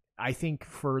 I think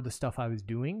for the stuff I was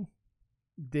doing,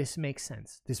 this makes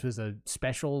sense. This was a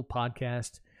special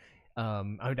podcast.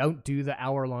 I don't do the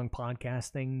hour-long podcast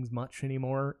things much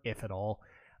anymore, if at all.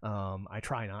 I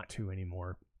try not to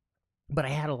anymore. But I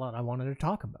had a lot I wanted to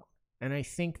talk about. And I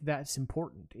think that's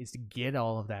important, is to get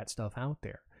all of that stuff out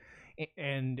there.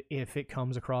 And if it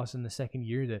comes across in the second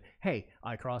year that, hey,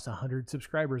 I cross 100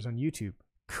 subscribers on YouTube,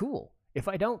 cool. If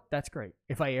I don't, that's great.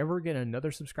 If I ever get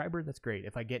another subscriber, that's great.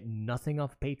 If I get nothing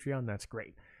off Patreon, that's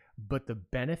great. But the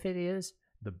benefit is,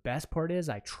 the best part is,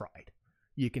 I tried.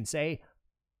 You can say,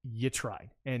 you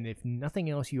tried. And if nothing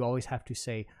else, you always have to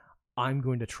say, I'm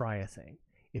going to try a thing.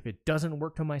 If it doesn't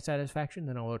work to my satisfaction,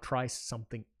 then I'll try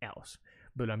something else.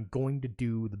 But I'm going to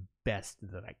do the best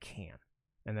that I can.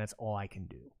 And that's all I can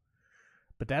do.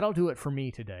 But that'll do it for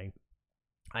me today.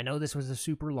 I know this was a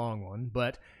super long one,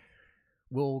 but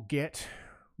we'll get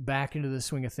back into the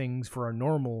swing of things for our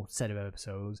normal set of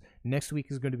episodes. Next week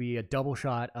is going to be a double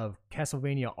shot of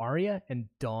Castlevania Aria and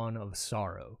Dawn of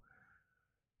Sorrow.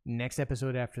 Next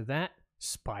episode after that,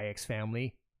 Spy X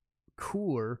Family,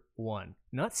 Cour 1.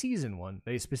 Not Season 1.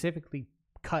 They specifically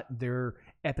cut their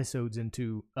episodes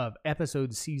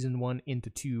Season 1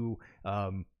 into two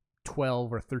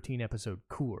 12 or 13 episode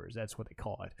Cours. That's what they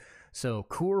call it. So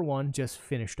Cour 1 just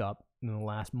finished up in the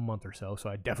last month or so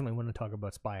I definitely want to talk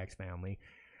about Spy X Family.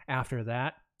 After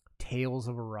that, Tales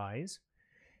of Arise.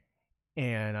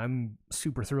 And I'm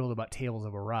super thrilled about Tales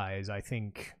of Arise. I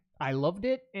think I loved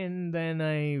it, and then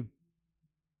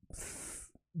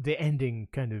the ending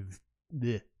kind of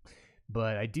bleh.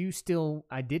 But I did still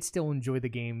enjoy the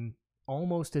game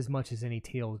almost as much as any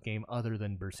Tales game other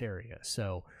than Berseria.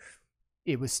 So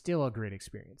it was still a great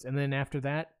experience. And then after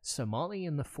that, Somali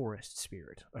and the Forest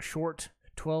Spirit, a short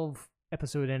 12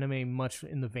 episode anime, much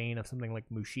in the vein of something like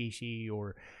Mushishi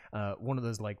or one of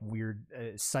those like weird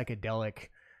psychedelic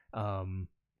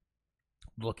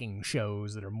looking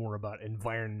shows that are more about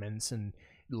environments and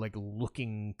like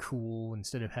looking cool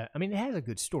instead of it has a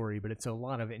good story, but it's a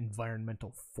lot of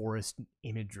environmental forest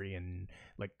imagery and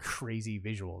like crazy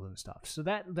visuals and stuff. So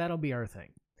that'll be our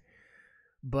thing.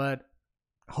 But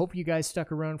hope you guys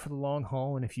stuck around for the long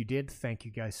haul, and if you did, thank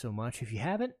you guys so much. If you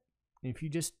haven't, if you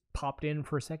just popped in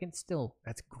for a second, still,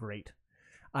 that's great.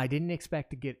 I didn't expect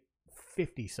to get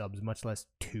 50 subs, much less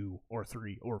 2 or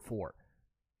 3 or 4.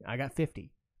 I got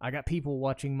 50. I got people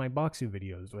watching my Boxu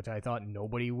videos, which I thought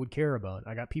nobody would care about.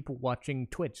 I got people watching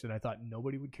Twitch that I thought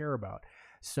nobody would care about.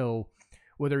 So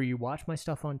whether you watch my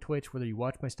stuff on Twitch, whether you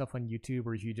watch my stuff on YouTube,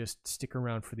 or if you just stick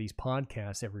around for these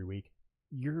podcasts every week,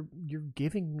 you're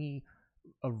giving me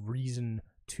a reason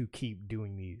to keep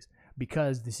doing these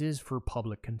because this is for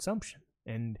public consumption.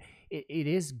 And it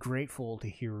is grateful to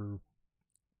hear,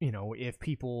 if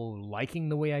people liking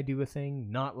the way I do a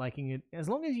thing, not liking it, as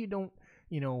long as you don't,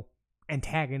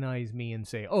 antagonize me and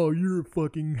say, oh, you're a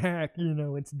fucking hack,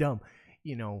 it's dumb.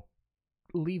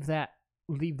 Leave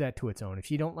that to its own. If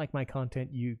you don't like my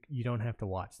content, you don't have to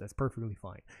watch. That's perfectly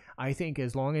fine. I think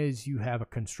as long as you have a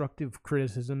constructive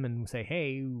criticism and say,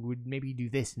 hey, would maybe do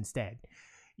this instead,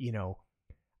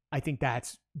 I think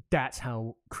that's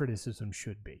how criticism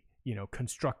should be.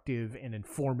 Constructive and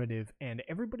informative, and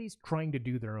everybody's trying to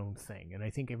do their own thing, and I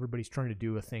think everybody's trying to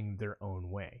do a thing their own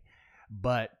way.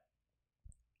 But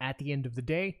at the end of the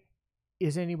day,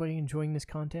 is anybody enjoying this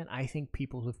content? I think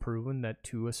people have proven that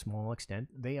to a small extent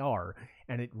they are,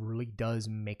 and it really does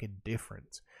make a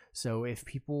difference. So if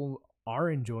people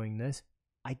are enjoying this,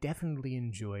 I definitely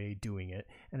enjoy doing it,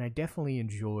 and I definitely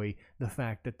enjoy the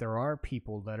fact that there are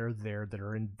people that are there that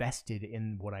are invested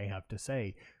in what I have to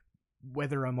say,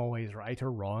 whether I'm always right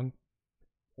or wrong,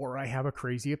 or I have a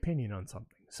crazy opinion on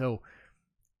something. So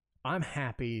I'm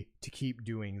happy to keep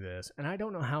doing this, and I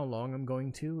don't know how long I'm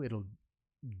going to.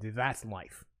 That's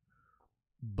life.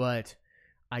 But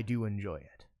I do enjoy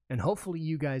it. And hopefully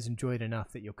you guys enjoy it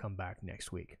enough that you'll come back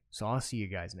next week. So I'll see you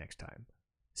guys next time.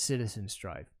 Citizen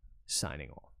Strife, signing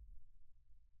off.